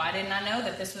controlling it. Why didn't I know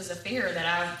that this was a fear that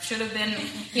I should have been,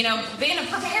 being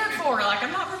prepared for? Like,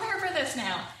 I'm not prepared for this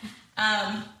now.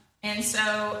 And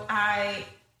so I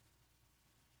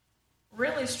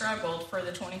really struggled for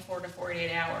the 24 to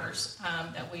 48 hours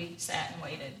that we sat and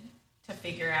waited to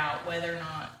figure out whether or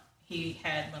not he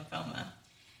had lymphoma.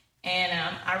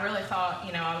 And I really thought,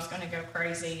 I was going to go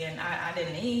crazy, and I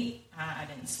didn't eat, I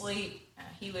didn't sleep.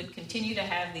 He would continue to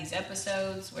have these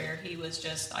episodes where he was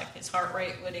just like, his heart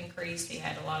rate would increase, he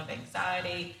had a lot of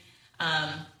anxiety,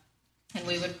 and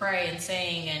we would pray and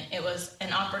sing, and it was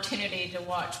an opportunity to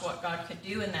watch what God could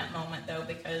do in that moment, though,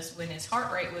 because when his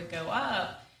heart rate would go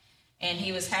up, and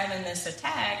he was having this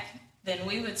attack, then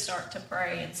we would start to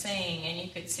pray and sing, and you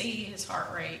could see his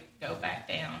heart rate go back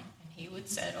down, and he would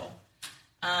settle.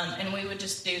 And we would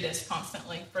just do this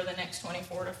constantly for the next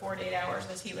 24 to 48 hours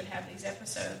as he would have these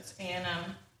episodes. And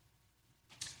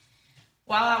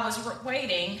while I was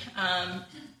waiting,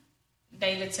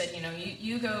 David said,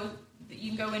 you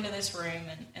can go into this room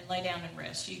and lay down and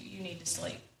rest. You need to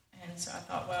sleep. And so I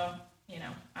thought, well,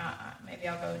 maybe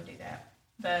I'll go and do that.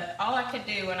 But all I could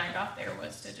do when I got there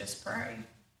was to just pray.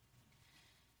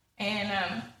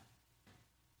 And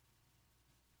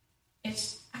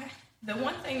the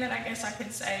one thing that I guess I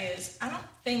could say is I don't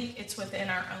think it's within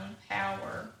our own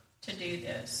power to do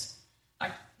this.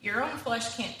 Like, your own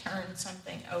flesh can't turn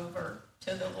something over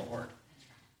to the Lord.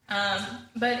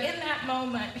 But in that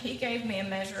moment, he gave me a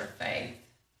measure of faith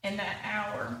in that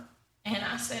hour. And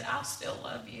I said, I'll still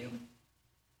love you.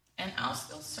 And I'll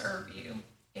still serve you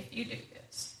if you do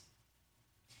this.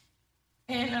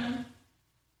 And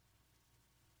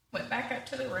went back up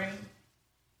to the room.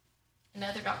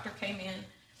 Another doctor came in.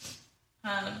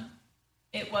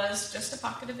 It was just a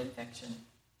pocket of infection.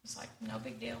 It was like, no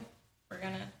big deal. We're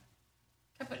going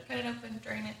to cut it open,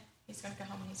 drain it. He's going to go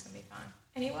home and he's going to be fine.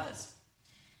 And he was.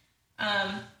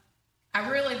 I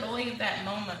really believe that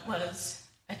moment was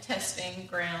a testing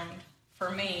ground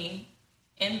for me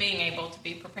in being able to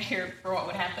be prepared for what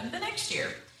would happen the next year.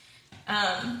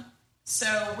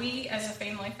 So we, as a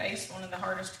family, faced one of the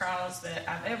hardest trials that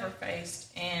I've ever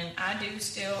faced, and I do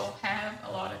still have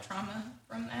a lot of trauma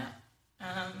from that.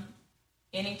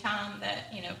 Anytime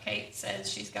that, Kate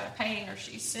says she's got a pain or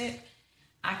she's sick,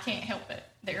 I can't help it.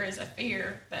 There is a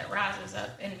fear that rises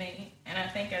up in me, and I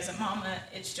think as a mama,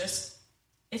 it's just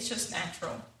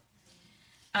natural.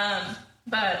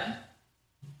 But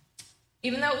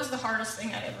even though it was the hardest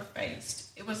thing I'd ever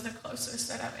faced, it was the closest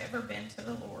that I've ever been to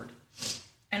the Lord.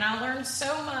 And I learned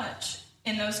so much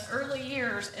in those early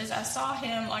years as I saw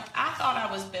him. Like, I thought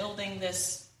I was building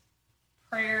this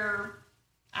prayer,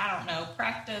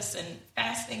 practice and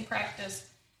fasting practice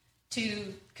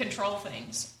to control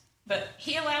things. But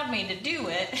he allowed me to do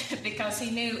it because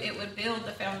he knew it would build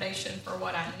the foundation for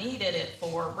what I needed it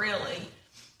for, really,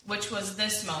 which was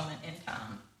this moment in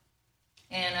time.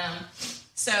 And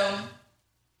so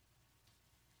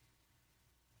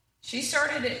she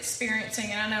started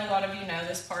experiencing, and I know a lot of you know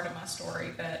this part of my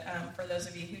story, but for those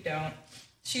of you who don't,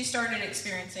 she started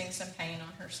experiencing some pain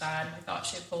on her side, and we thought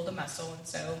she had pulled a muscle, and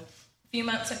so a few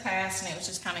months had passed, and it was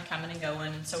just kind of coming and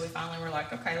going, and so we finally were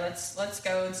like, okay, let's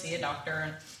go and see a doctor.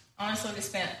 And honestly, we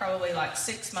spent probably like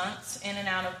 6 months in and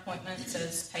out of appointments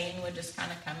as pain would just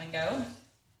kind of come and go.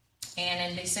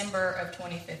 And in December of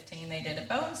 2015, they did a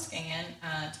bone scan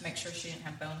to make sure she didn't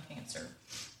have bone cancer,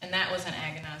 and that was an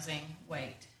agonizing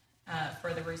wait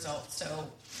for the results. So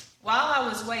while I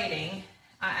was waiting,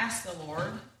 I asked the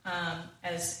Lord,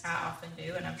 as I often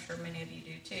do, and I'm sure many of you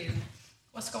do too,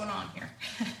 what's going on here?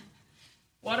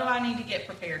 What do I need to get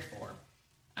prepared for?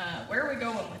 Where are we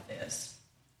going with this?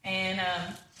 And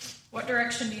what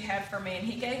direction do you have for me? And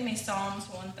he gave me Psalms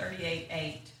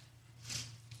 138:8,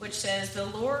 which says, the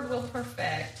Lord will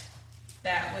perfect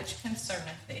that which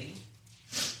concerneth thee.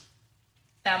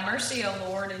 Thy mercy, O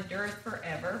Lord, endureth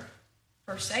forever.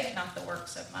 Forsake not the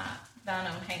works of thine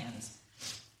own hands.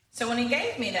 So when he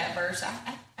gave me that verse,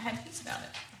 I had peace about it.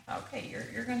 I thought, okay,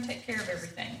 you're going to take care of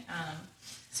everything.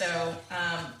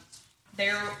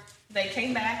 They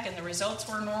came back and the results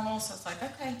were normal. So it's like,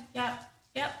 okay, yep.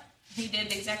 He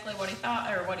did exactly what he thought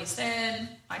or what he said.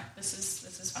 Like, this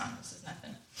is fine. This is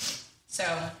nothing. So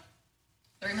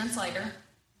 3 months later,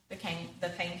 the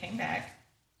pain came back.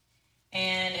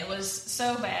 And it was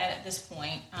so bad at this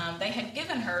point. They had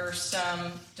given her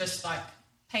some just like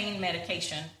pain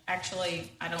medication.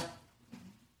 Actually,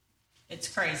 it's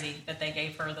crazy that they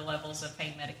gave her the levels of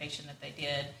pain medication that they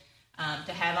did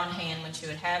to have on hand when she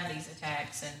would have these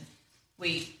attacks. And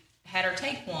we had her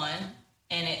take one,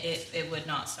 and it would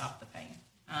not stop the pain.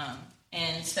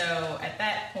 And so at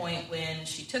that point, when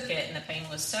she took it and the pain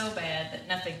was so bad that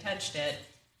nothing touched it,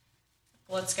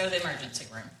 let's go to the emergency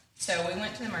room. So we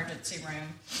went to the emergency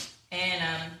room,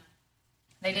 and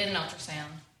they did an ultrasound.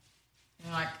 And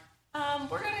they're like,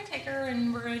 we're going to take her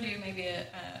and we're going to do maybe a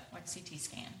CT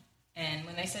scan. And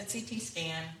when they said CT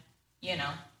scan,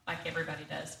 like everybody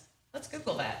does, let's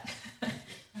Google that.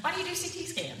 Why do you do CT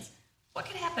scans? What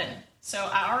could happen? So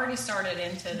I already started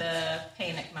into the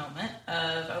panic moment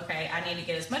of, okay, I need to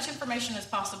get as much information as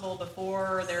possible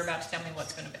before they're about to tell me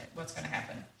what's going to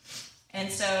happen.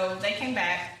 And so they came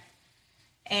back,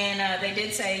 and they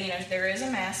did say, there is a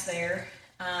mass there.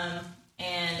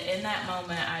 And in that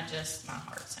moment, my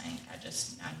heart sank. I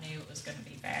knew it was going to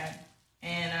be bad.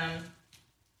 And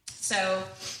So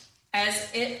as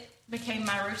it became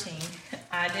my routine,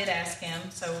 I did ask him,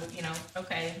 so,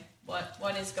 okay,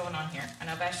 what is going on here? And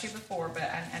I've asked you before, but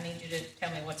I need you to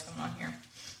tell me what's going on here.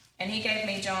 And he gave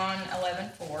me John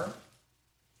 11:4,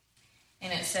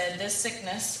 and it said, "This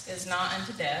sickness is not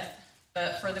unto death,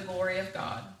 but for the glory of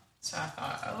God." So I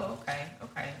thought, oh,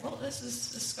 okay. Well, this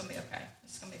is going to be okay.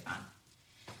 This is going to be fine.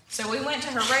 So we went to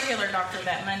her regular doctor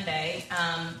that Monday,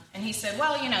 and he said,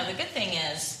 well, the good thing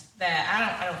is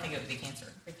that I don't think it would be cancer,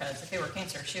 because if it were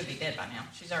cancer, she would be dead by now.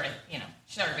 She's already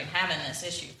been having this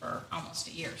issue for almost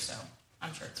a year, so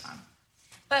I'm sure it's fine.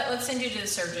 But let's send you to the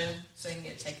surgeon so you can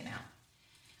get it taken out.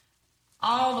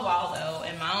 All the while, though,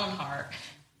 in my own heart,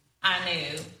 I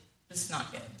knew this is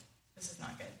not good. This is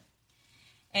not good.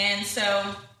 And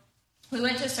so we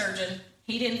went to a surgeon.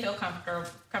 He didn't feel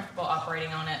comfortable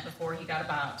operating on it before he got a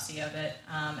biopsy of it.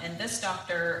 And this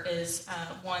doctor is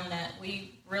one that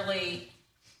we really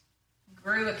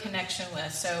grew a connection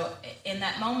with. So in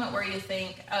that moment where you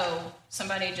think, oh,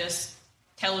 somebody just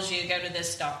tells you to go to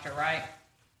this doctor, right?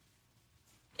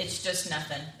 It's just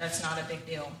nothing. That's not a big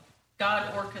deal.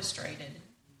 God orchestrated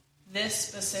this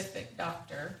specific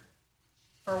doctor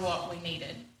for what we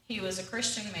needed. He was a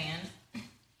Christian man,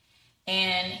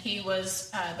 and he was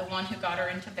the one who got her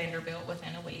into Vanderbilt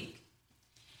within a week.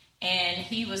 And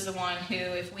he was the one who,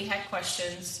 if we had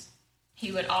questions,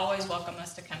 he would always welcome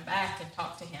us to come back and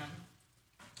talk to him.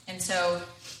 And so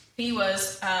he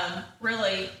was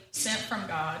really sent from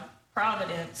God,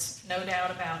 providence, no doubt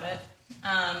about it.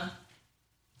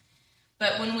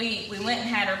 But when we went and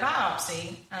had her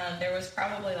biopsy, there was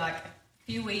probably like a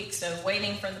few weeks of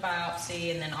waiting for the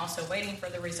biopsy and then also waiting for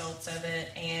the results of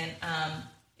it. And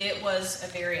it was a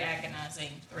very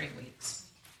agonizing 3 weeks.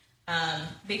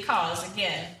 Because,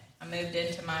 again, I moved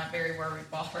into my very worried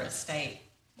walrus state.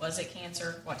 Was it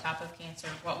cancer? What type of cancer?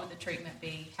 What would the treatment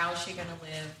be? How is she going to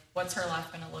live? What's her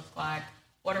life going to look like?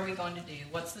 What are we going to do?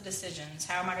 What's the decisions?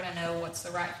 How am I going to know what's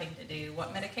the right thing to do?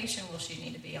 What medication will she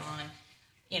need to be on?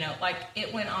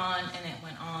 It went on and it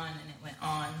went on and it went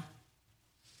on.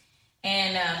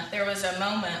 And there was a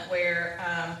moment where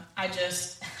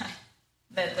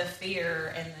the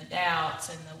fear and the doubts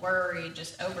and the worry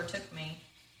just overtook me.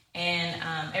 And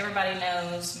everybody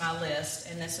knows my list,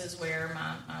 and this is where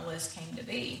my list came to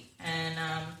be. And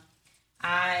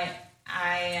I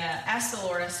asked the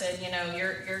Lord, I said,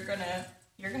 you're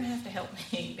gonna have to help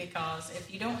me, because if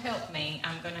you don't help me,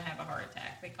 I'm gonna have a heart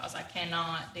attack, because I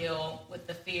cannot deal with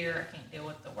the fear, I can't deal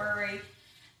with the worry.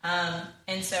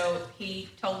 And so he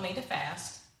told me to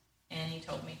fast, and he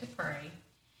told me to pray,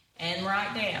 and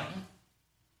write down,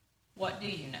 what do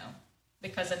you know?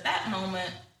 Because at that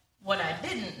moment, what I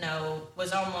didn't know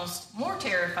was almost more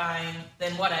terrifying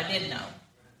than what I did know.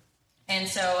 And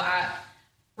so I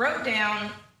wrote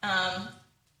down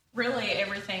really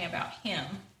everything about him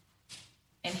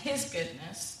and his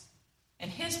goodness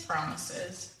and his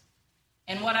promises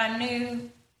and what I knew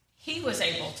he was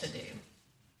able to do.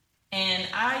 And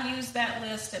I used that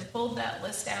list and pulled that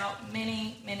list out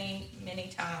many, many, many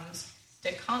times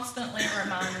to constantly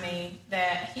remind me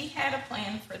that he had a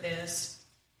plan for this,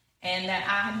 and that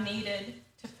I needed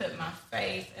to put my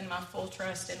faith and my full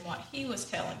trust in what he was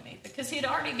telling me. Because he had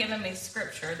already given me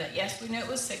scripture that, yes, we knew it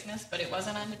was sickness, but it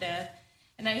wasn't unto death,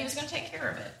 and that he was going to take care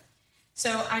of it.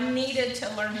 So I needed to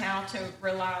learn how to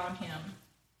rely on him.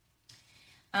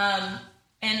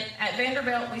 And at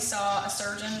Vanderbilt, we saw a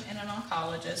surgeon and an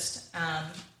oncologist.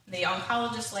 The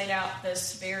oncologist laid out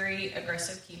this very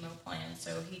aggressive chemo plan.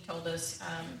 So he told us,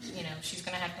 she's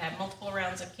going to have multiple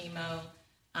rounds of chemo.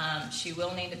 She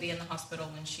will need to be in the hospital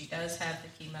when she does have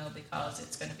the chemo, because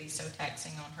it's going to be so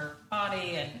taxing on her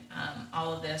body and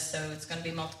all of this. So it's going to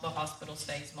be multiple hospital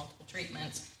stays, multiple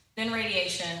treatments, then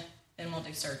radiation, then we'll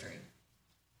do surgery.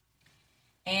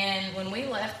 And when we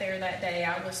left there that day,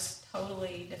 I was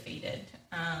totally defeated.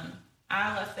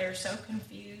 I left there so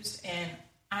confused, and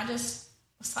I just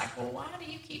was like, well, why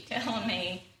do you keep telling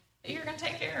me that you're going to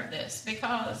take care of this?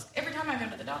 Because every time I go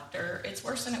to the doctor, it's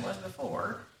worse than it was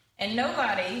before. And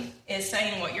nobody is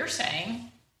saying what you're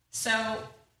saying. So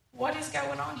what is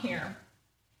going on here?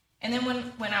 And then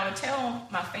when I would tell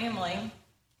my family,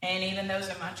 and even those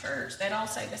in my church, they'd all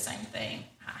say the same thing.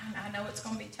 I know it's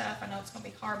going to be tough. I know it's going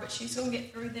to be hard, but she's going to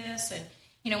get through this. And,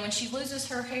 when she loses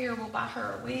her hair, we'll buy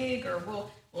her a wig, or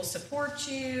we'll support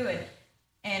you.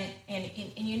 And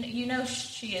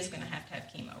she is going to have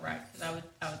chemo, right? Because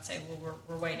I would say, well,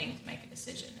 we're waiting to make a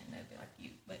decision. And they'd be like,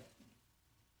 but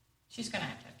she's going to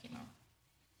have chemo.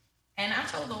 And I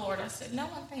told the Lord, I said, no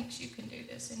one thinks you can do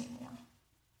this anymore.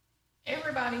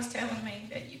 Everybody's telling me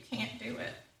that you can't do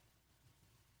it.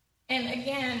 And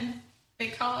again,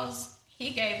 because he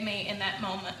gave me in that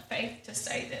moment faith to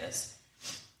say this.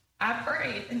 I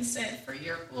prayed and said, for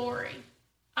your glory,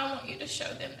 I want you to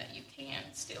show them that you can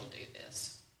still do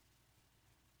this,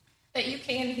 that you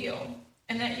can heal,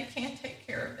 and that you can take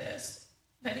care of this,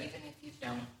 that even if you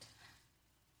don't,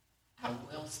 I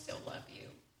will still love you.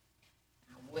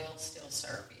 I will still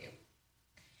serve you.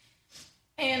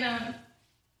 And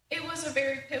it was a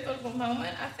very pivotal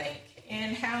moment, I think,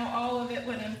 in how all of it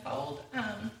would unfold.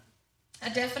 I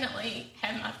definitely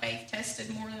had my faith tested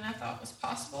more than I thought was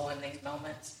possible in these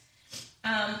moments.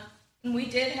 We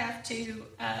did have to,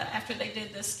 after they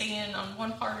did the scan on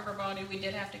one part of her body, we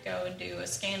did have to go and do a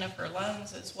scan of her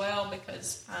lungs as well,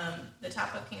 because the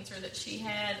type of cancer that she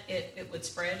had, it would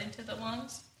spread into the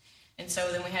lungs. And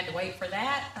so then we had to wait for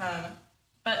that.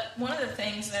 But one of the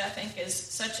things that I think is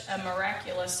such a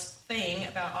miraculous thing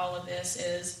about all of this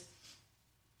is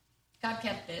God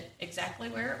kept it exactly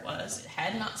where it was. It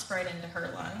had not spread into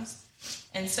her lungs.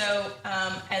 And so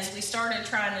as we started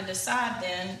trying to decide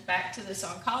then, back to this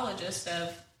oncologist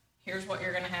of, here's what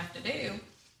you're going to have to do,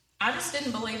 I just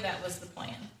didn't believe that was the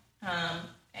plan.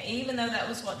 Even though that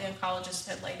was what the oncologist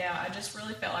had laid out, I just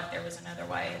really felt like there was another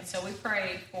way. And so we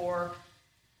prayed for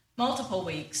multiple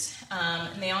weeks.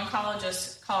 And the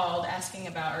oncologist called asking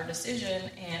about our decision,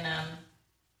 and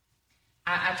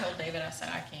I told David, I said,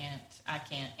 I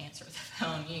can't answer the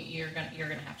phone. You're gonna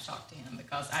have to talk to him,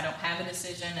 because I don't have a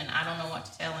decision and I don't know what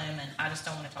to tell him, and I just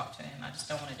don't want to talk to him. I just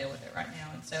don't want to deal with it right now.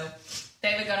 And so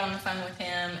David got on the phone with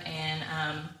him,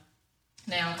 and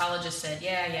the oncologist said,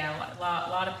 a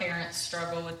lot of parents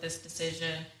struggle with this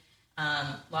decision.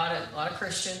 A lot of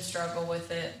Christians struggle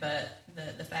with it, but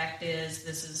the fact is,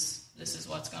 this is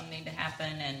what's going to need to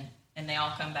happen, and they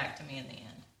all come back to me in the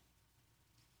end.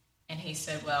 And he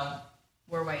said, well,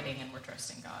 we're waiting and we're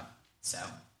trusting God, so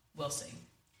we'll see.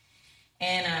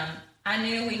 And I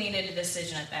knew we needed a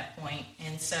decision at that point,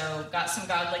 and so got some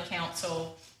godly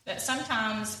counsel that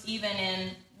sometimes even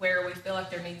in where we feel like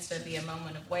there needs to be a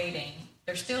moment of waiting,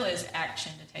 there still is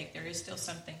action to take. There is still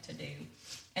something to do.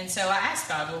 And so I asked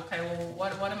God,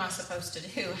 what am I supposed to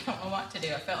do? I don't know what to do.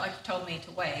 I felt like He told me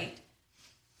to wait,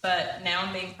 but now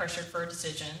I'm being pressured for a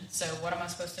decision, so what am I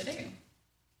supposed to do?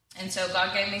 And so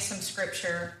God gave me some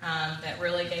scripture that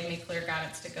really gave me clear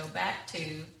guidance to go back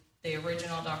to the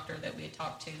original doctor that we had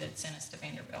talked to that sent us to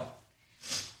Vanderbilt.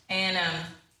 And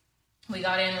we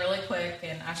got in really quick,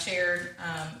 and I shared,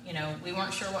 we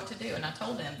weren't sure what to do. And I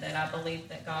told him that I believed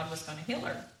that God was going to heal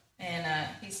her. And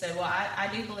he said, well, I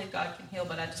do believe God can heal,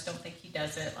 but I just don't think He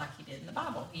does it like He did in the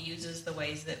Bible. He uses the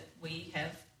ways that we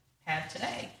have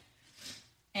today.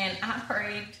 And I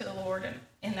prayed to the Lord, and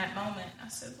in that moment, I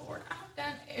said, Lord, I've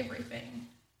done everything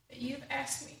that You've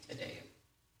asked me to do.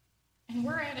 And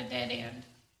we're at a dead end,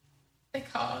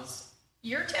 because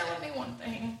You're telling me one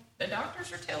thing, the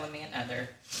doctors are telling me another,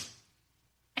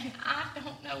 and I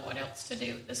don't know what else to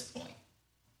do at this point.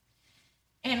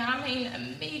 And I mean,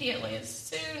 immediately, as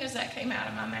soon as that came out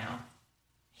of my mouth,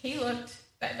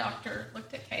 that doctor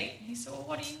looked at Kate, and he said, well,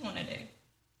 what do you want to do?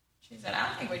 She said,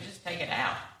 I think we just take it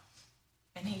out.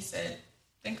 And he said,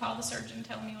 then call the surgeon and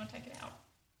tell him you want to take it out.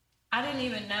 I didn't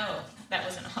even know that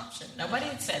was an option. Nobody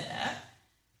had said that.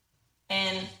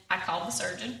 And I called the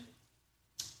surgeon.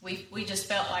 We just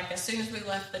felt like as soon as we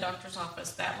left the doctor's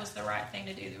office, that was the right thing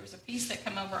to do. There was a peace that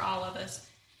came over all of us.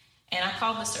 And I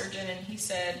called the surgeon, and he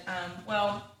said,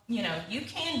 you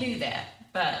can do that,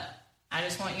 but I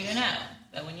just want you to know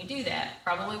that when you do that,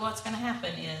 probably what's going to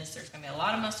happen is there's going to be a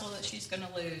lot of muscle that she's going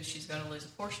to lose. She's going to lose a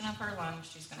portion of her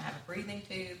lungs. She's going to have a breathing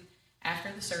tube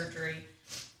after the surgery.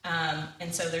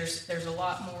 And so there's a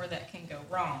lot more that can go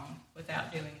wrong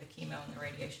without doing the chemo and the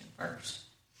radiation first.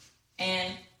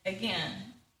 And again,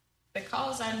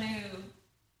 because I knew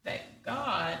that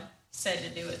God said to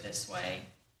do it this way,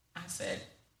 I said,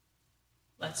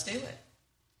 let's do it.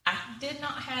 I did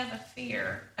not have a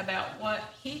fear about what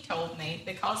He told me,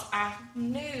 because I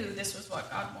knew this was what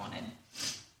God wanted.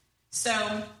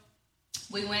 So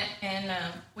we went and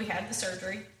we had the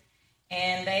surgery,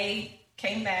 and they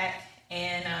came back,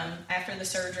 and after the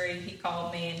surgery, he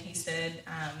called me and he said,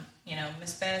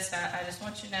 Miss Best, I just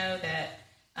want you to know that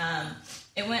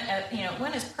it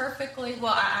went as perfectly,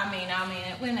 well,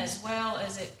 it went as well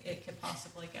as it could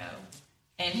possibly go.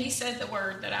 And he said the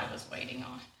word that I was waiting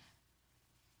on.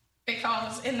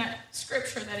 Because in that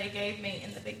scripture that He gave me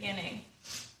in the beginning,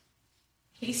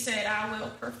 He said, I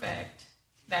will perfect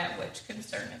that which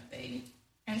concerneth thee.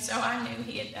 And so I knew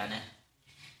He had done it.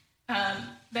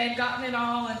 They'd gotten it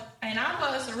all, and I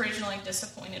was originally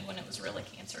disappointed when it was really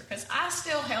cancer, because I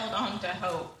still held on to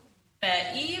hope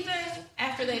that even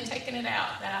after they'd taken it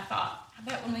out, that I thought, I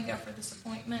bet when we go for this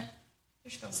appointment, they're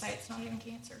just going to say it's not even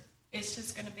cancer. it's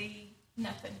just going to be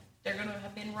nothing. They're going to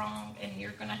have been wrong, and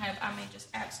you're going to have, just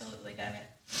absolutely done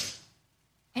it.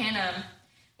 And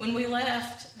when we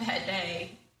left that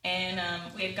day, and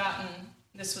we had gotten,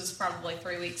 this was probably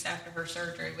 3 weeks after her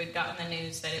surgery, we'd gotten the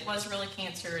news that it was really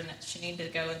cancer and that she needed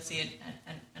to go and see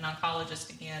an oncologist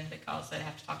again because they'd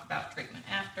have to talk about treatment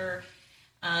after.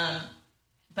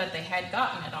 But they had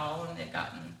gotten it all, and they'd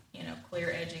gotten,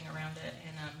 clear edging around it.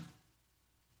 And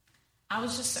I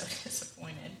was just so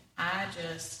disappointed. I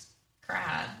just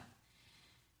cried.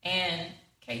 And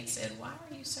Kate said, "Why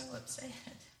are you so upset?"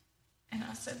 And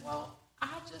I said, "Well, I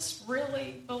just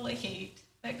really believed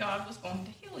that God was going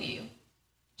to heal you."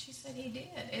 She said, "He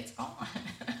did. It's gone."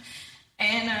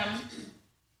 And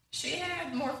she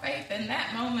had more faith in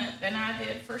that moment than I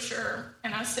did, for sure.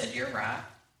 And I said, "You're right.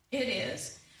 It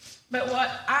is." But what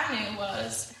I knew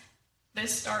was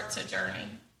this starts a journey.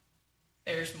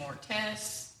 There's more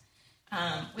tests.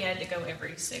 We had to go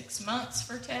every 6 months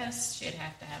for tests. She'd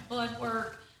have to have blood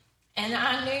work. And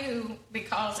I knew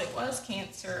because it was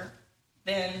cancer,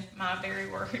 then my very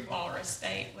worried walrus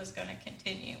state was going to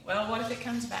continue. Well, what if it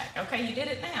comes back? Okay, you did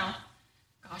it now.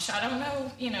 Gosh, I don't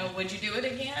know. Would you do it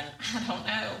again? I don't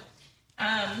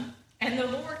know. And the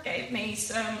Lord gave me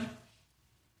some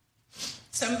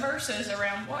verses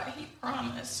around what he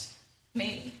promised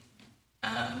me.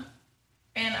 And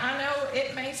I know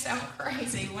it may sound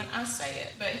crazy when I say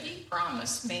it, but he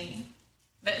promised me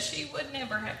that she would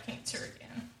never have cancer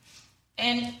again.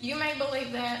 And you may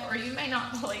believe that, or you may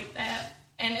not believe that.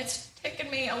 And it's taken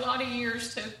me a lot of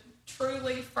years to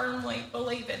truly, firmly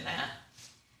believe in that.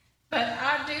 But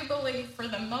I do believe for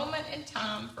the moment in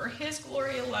time, for his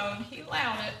glory alone, he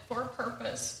allowed it for a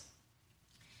purpose.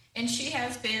 And she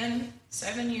has been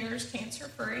 7 years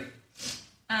cancer-free.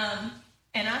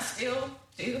 And I still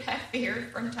do have fear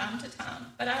from time to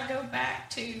time. But I go back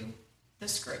to the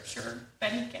scripture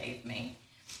that he gave me.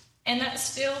 And that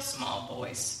still small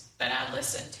voice that I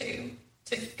listen to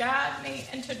guide me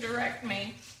and to direct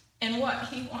me in what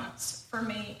he wants for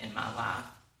me in my life.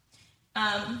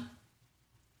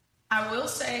 I will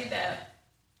say that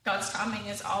God's timing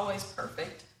is always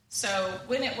perfect. So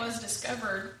when it was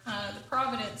discovered, the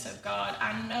providence of God,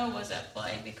 I know, was at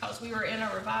play because we were in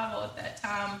a revival at that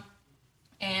time.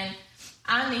 And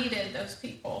I needed those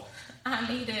people. I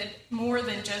needed more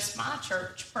than just my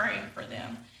church praying for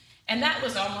them. And that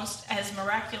was almost as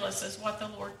miraculous as what the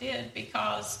Lord did,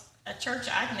 because a church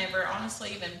I'd never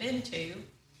honestly even been to,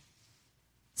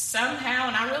 somehow,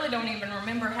 and I really don't even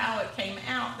remember how it came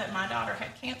out that my daughter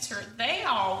had cancer, they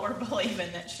all were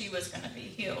believing that she was going to be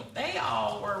healed. They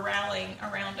all were rallying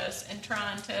around us and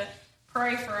trying to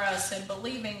pray for us and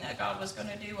believing that God was going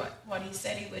to do what he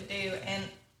said he would do. And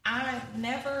I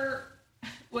never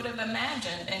would have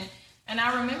imagined. And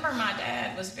I remember my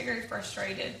dad was very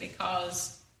frustrated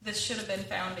because this should have been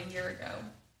found a year ago.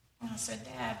 And I said,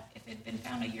 "Dad, if it had been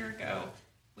found a year ago,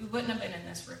 we wouldn't have been in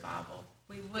this revival.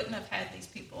 We wouldn't have had these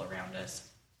people around us."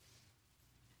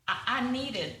 I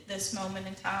needed this moment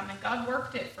in time, and God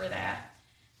worked it for that.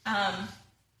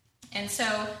 And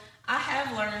so I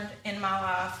have learned in my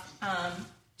life,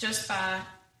 just by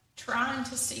trying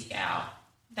to seek out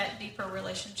that deeper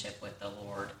relationship with the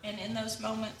Lord, and in those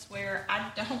moments where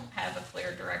I don't have a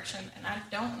clear direction and I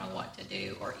don't know what to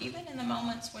do, or even in the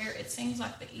moments where it seems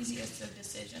like the easiest of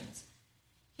decisions,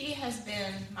 he has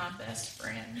been my best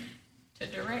friend to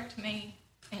direct me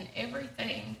in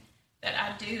everything that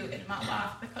I do in my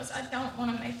life, because I don't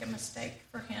want to make a mistake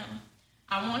for him.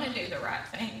 I want to do the right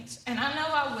things, and I know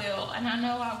I will, and I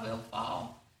know I will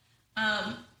fall.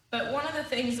 But one of the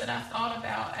things that I thought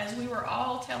about as we were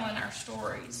all telling our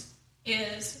stories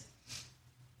is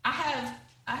I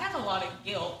have a lot of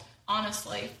guilt,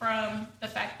 honestly, from the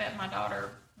fact that my daughter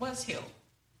was healed.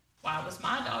 Why was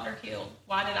my daughter healed?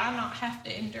 Why did I not have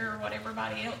to endure what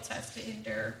everybody else has to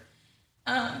endure?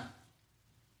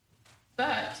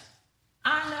 But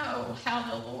I know how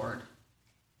the Lord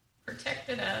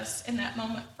protected us in that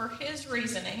moment for his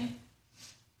reasoning.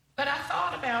 But I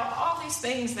thought about all these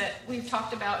things that we've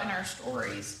talked about in our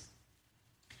stories.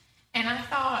 And I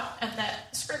thought of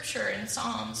that scripture in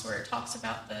Psalms where it talks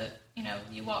about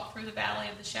you walk through the valley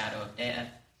of the shadow of death.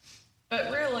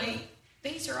 But really,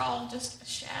 these are all just a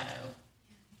shadow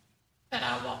that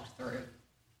I walked through.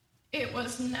 It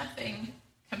was nothing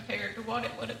compared to what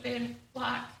it would have been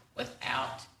like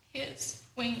without his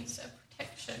wings of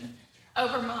protection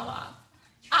over my life.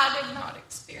 I did not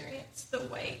experience the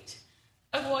weight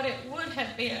of what it would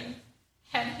have been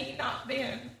had he not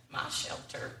been my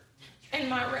shelter and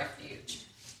my refuge,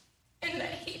 and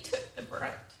that he took the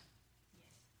brunt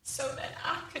so that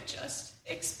I could just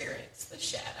experience the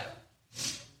shadow.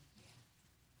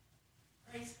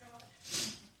 Praise God.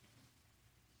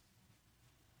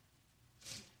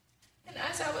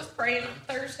 praying on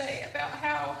Thursday about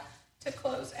how to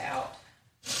close out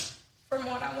from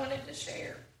what I wanted to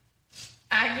share.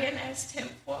 I again asked him,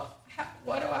 what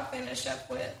do I finish up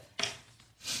with?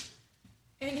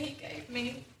 And he gave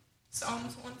me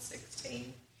Psalms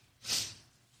 116.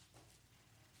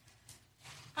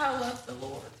 I love the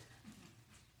Lord,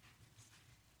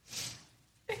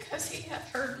 because he hath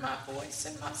heard my voice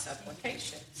and my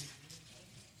supplications,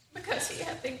 because he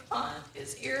hath inclined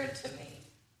his ear unto me.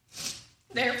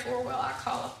 Therefore will I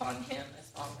call upon him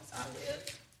as long as I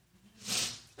live.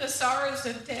 The sorrows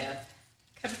of death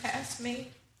compassed me,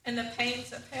 and the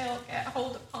pains of hell gat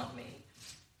hold upon me.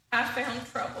 I found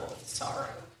trouble and sorrow,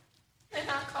 and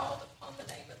I called upon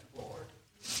the name of the Lord.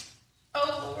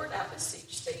 O Lord, I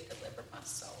beseech thee, deliver my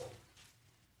soul.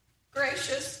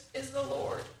 Gracious is the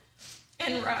Lord,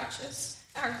 and righteous.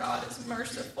 Our God is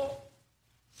merciful.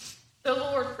 The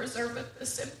Lord preserveth the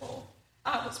simple.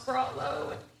 I was brought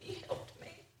low, and he helped me.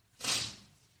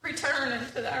 Return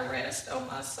unto thy rest, O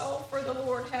my soul, for the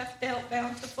Lord hath dealt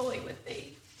bountifully with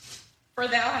thee. For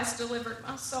thou hast delivered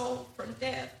my soul from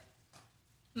death,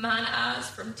 mine eyes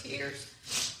from tears,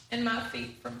 and my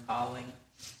feet from falling.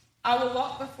 I will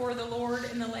walk before the Lord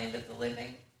in the land of the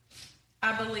living.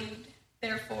 I believed,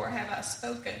 therefore have I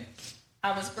spoken.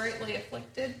 I was greatly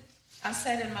afflicted. I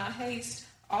said in my haste,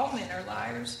 all men are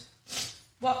liars.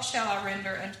 What shall I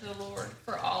render unto the Lord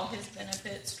for all his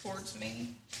benefits towards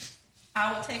me?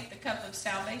 I will take the cup of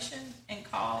salvation and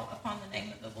call upon the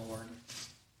name of the Lord.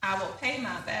 I will pay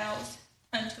my vows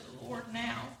unto the Lord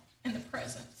now in the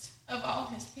presence of all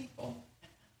his people.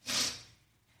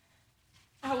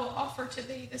 I will offer to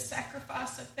thee the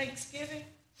sacrifice of thanksgiving,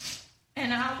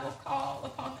 and I will call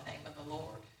upon the name of the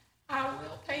Lord. I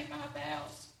will pay my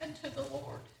vows unto the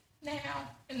Lord now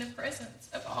in the presence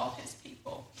of all his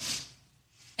people.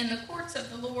 In the courts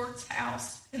of the Lord's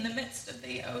house, in the midst of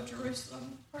thee, O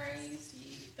Jerusalem, praise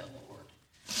ye the Lord.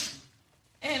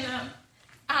 And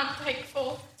I'm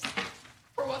thankful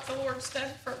for what the Lord's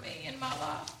done for me in my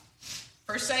life,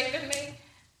 for saving me,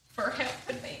 for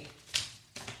helping me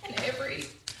in every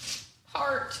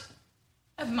part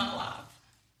of my life.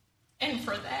 And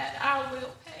for that, I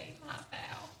will pay my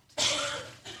vow to the Lord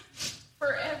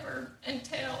forever and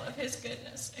tell of his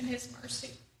goodness and his mercy.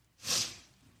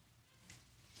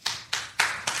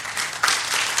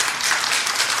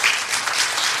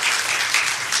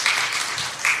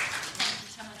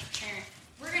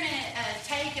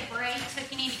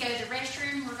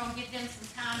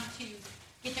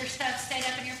 Get their stuff set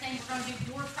up and everything. We're going to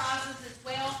do door prizes as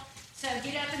well. So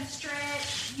get up and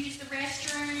stretch, use the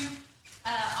restroom,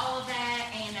 all of that,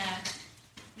 and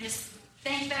just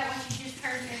think about what you just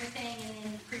heard and everything, and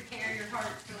then prepare your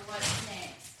heart for what's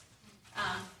next.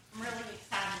 I'm really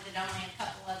excited that only a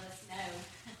couple of us know,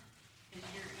 because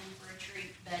you're in for a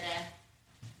treat. But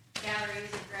Valerie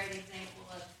is a great example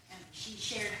of, she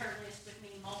shared her list with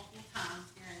me multiple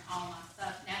times during all my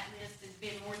stuff. And that list has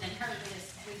been more than her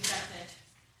list. We've got to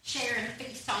share and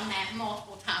feast on that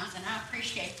multiple times, and I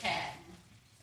appreciate that.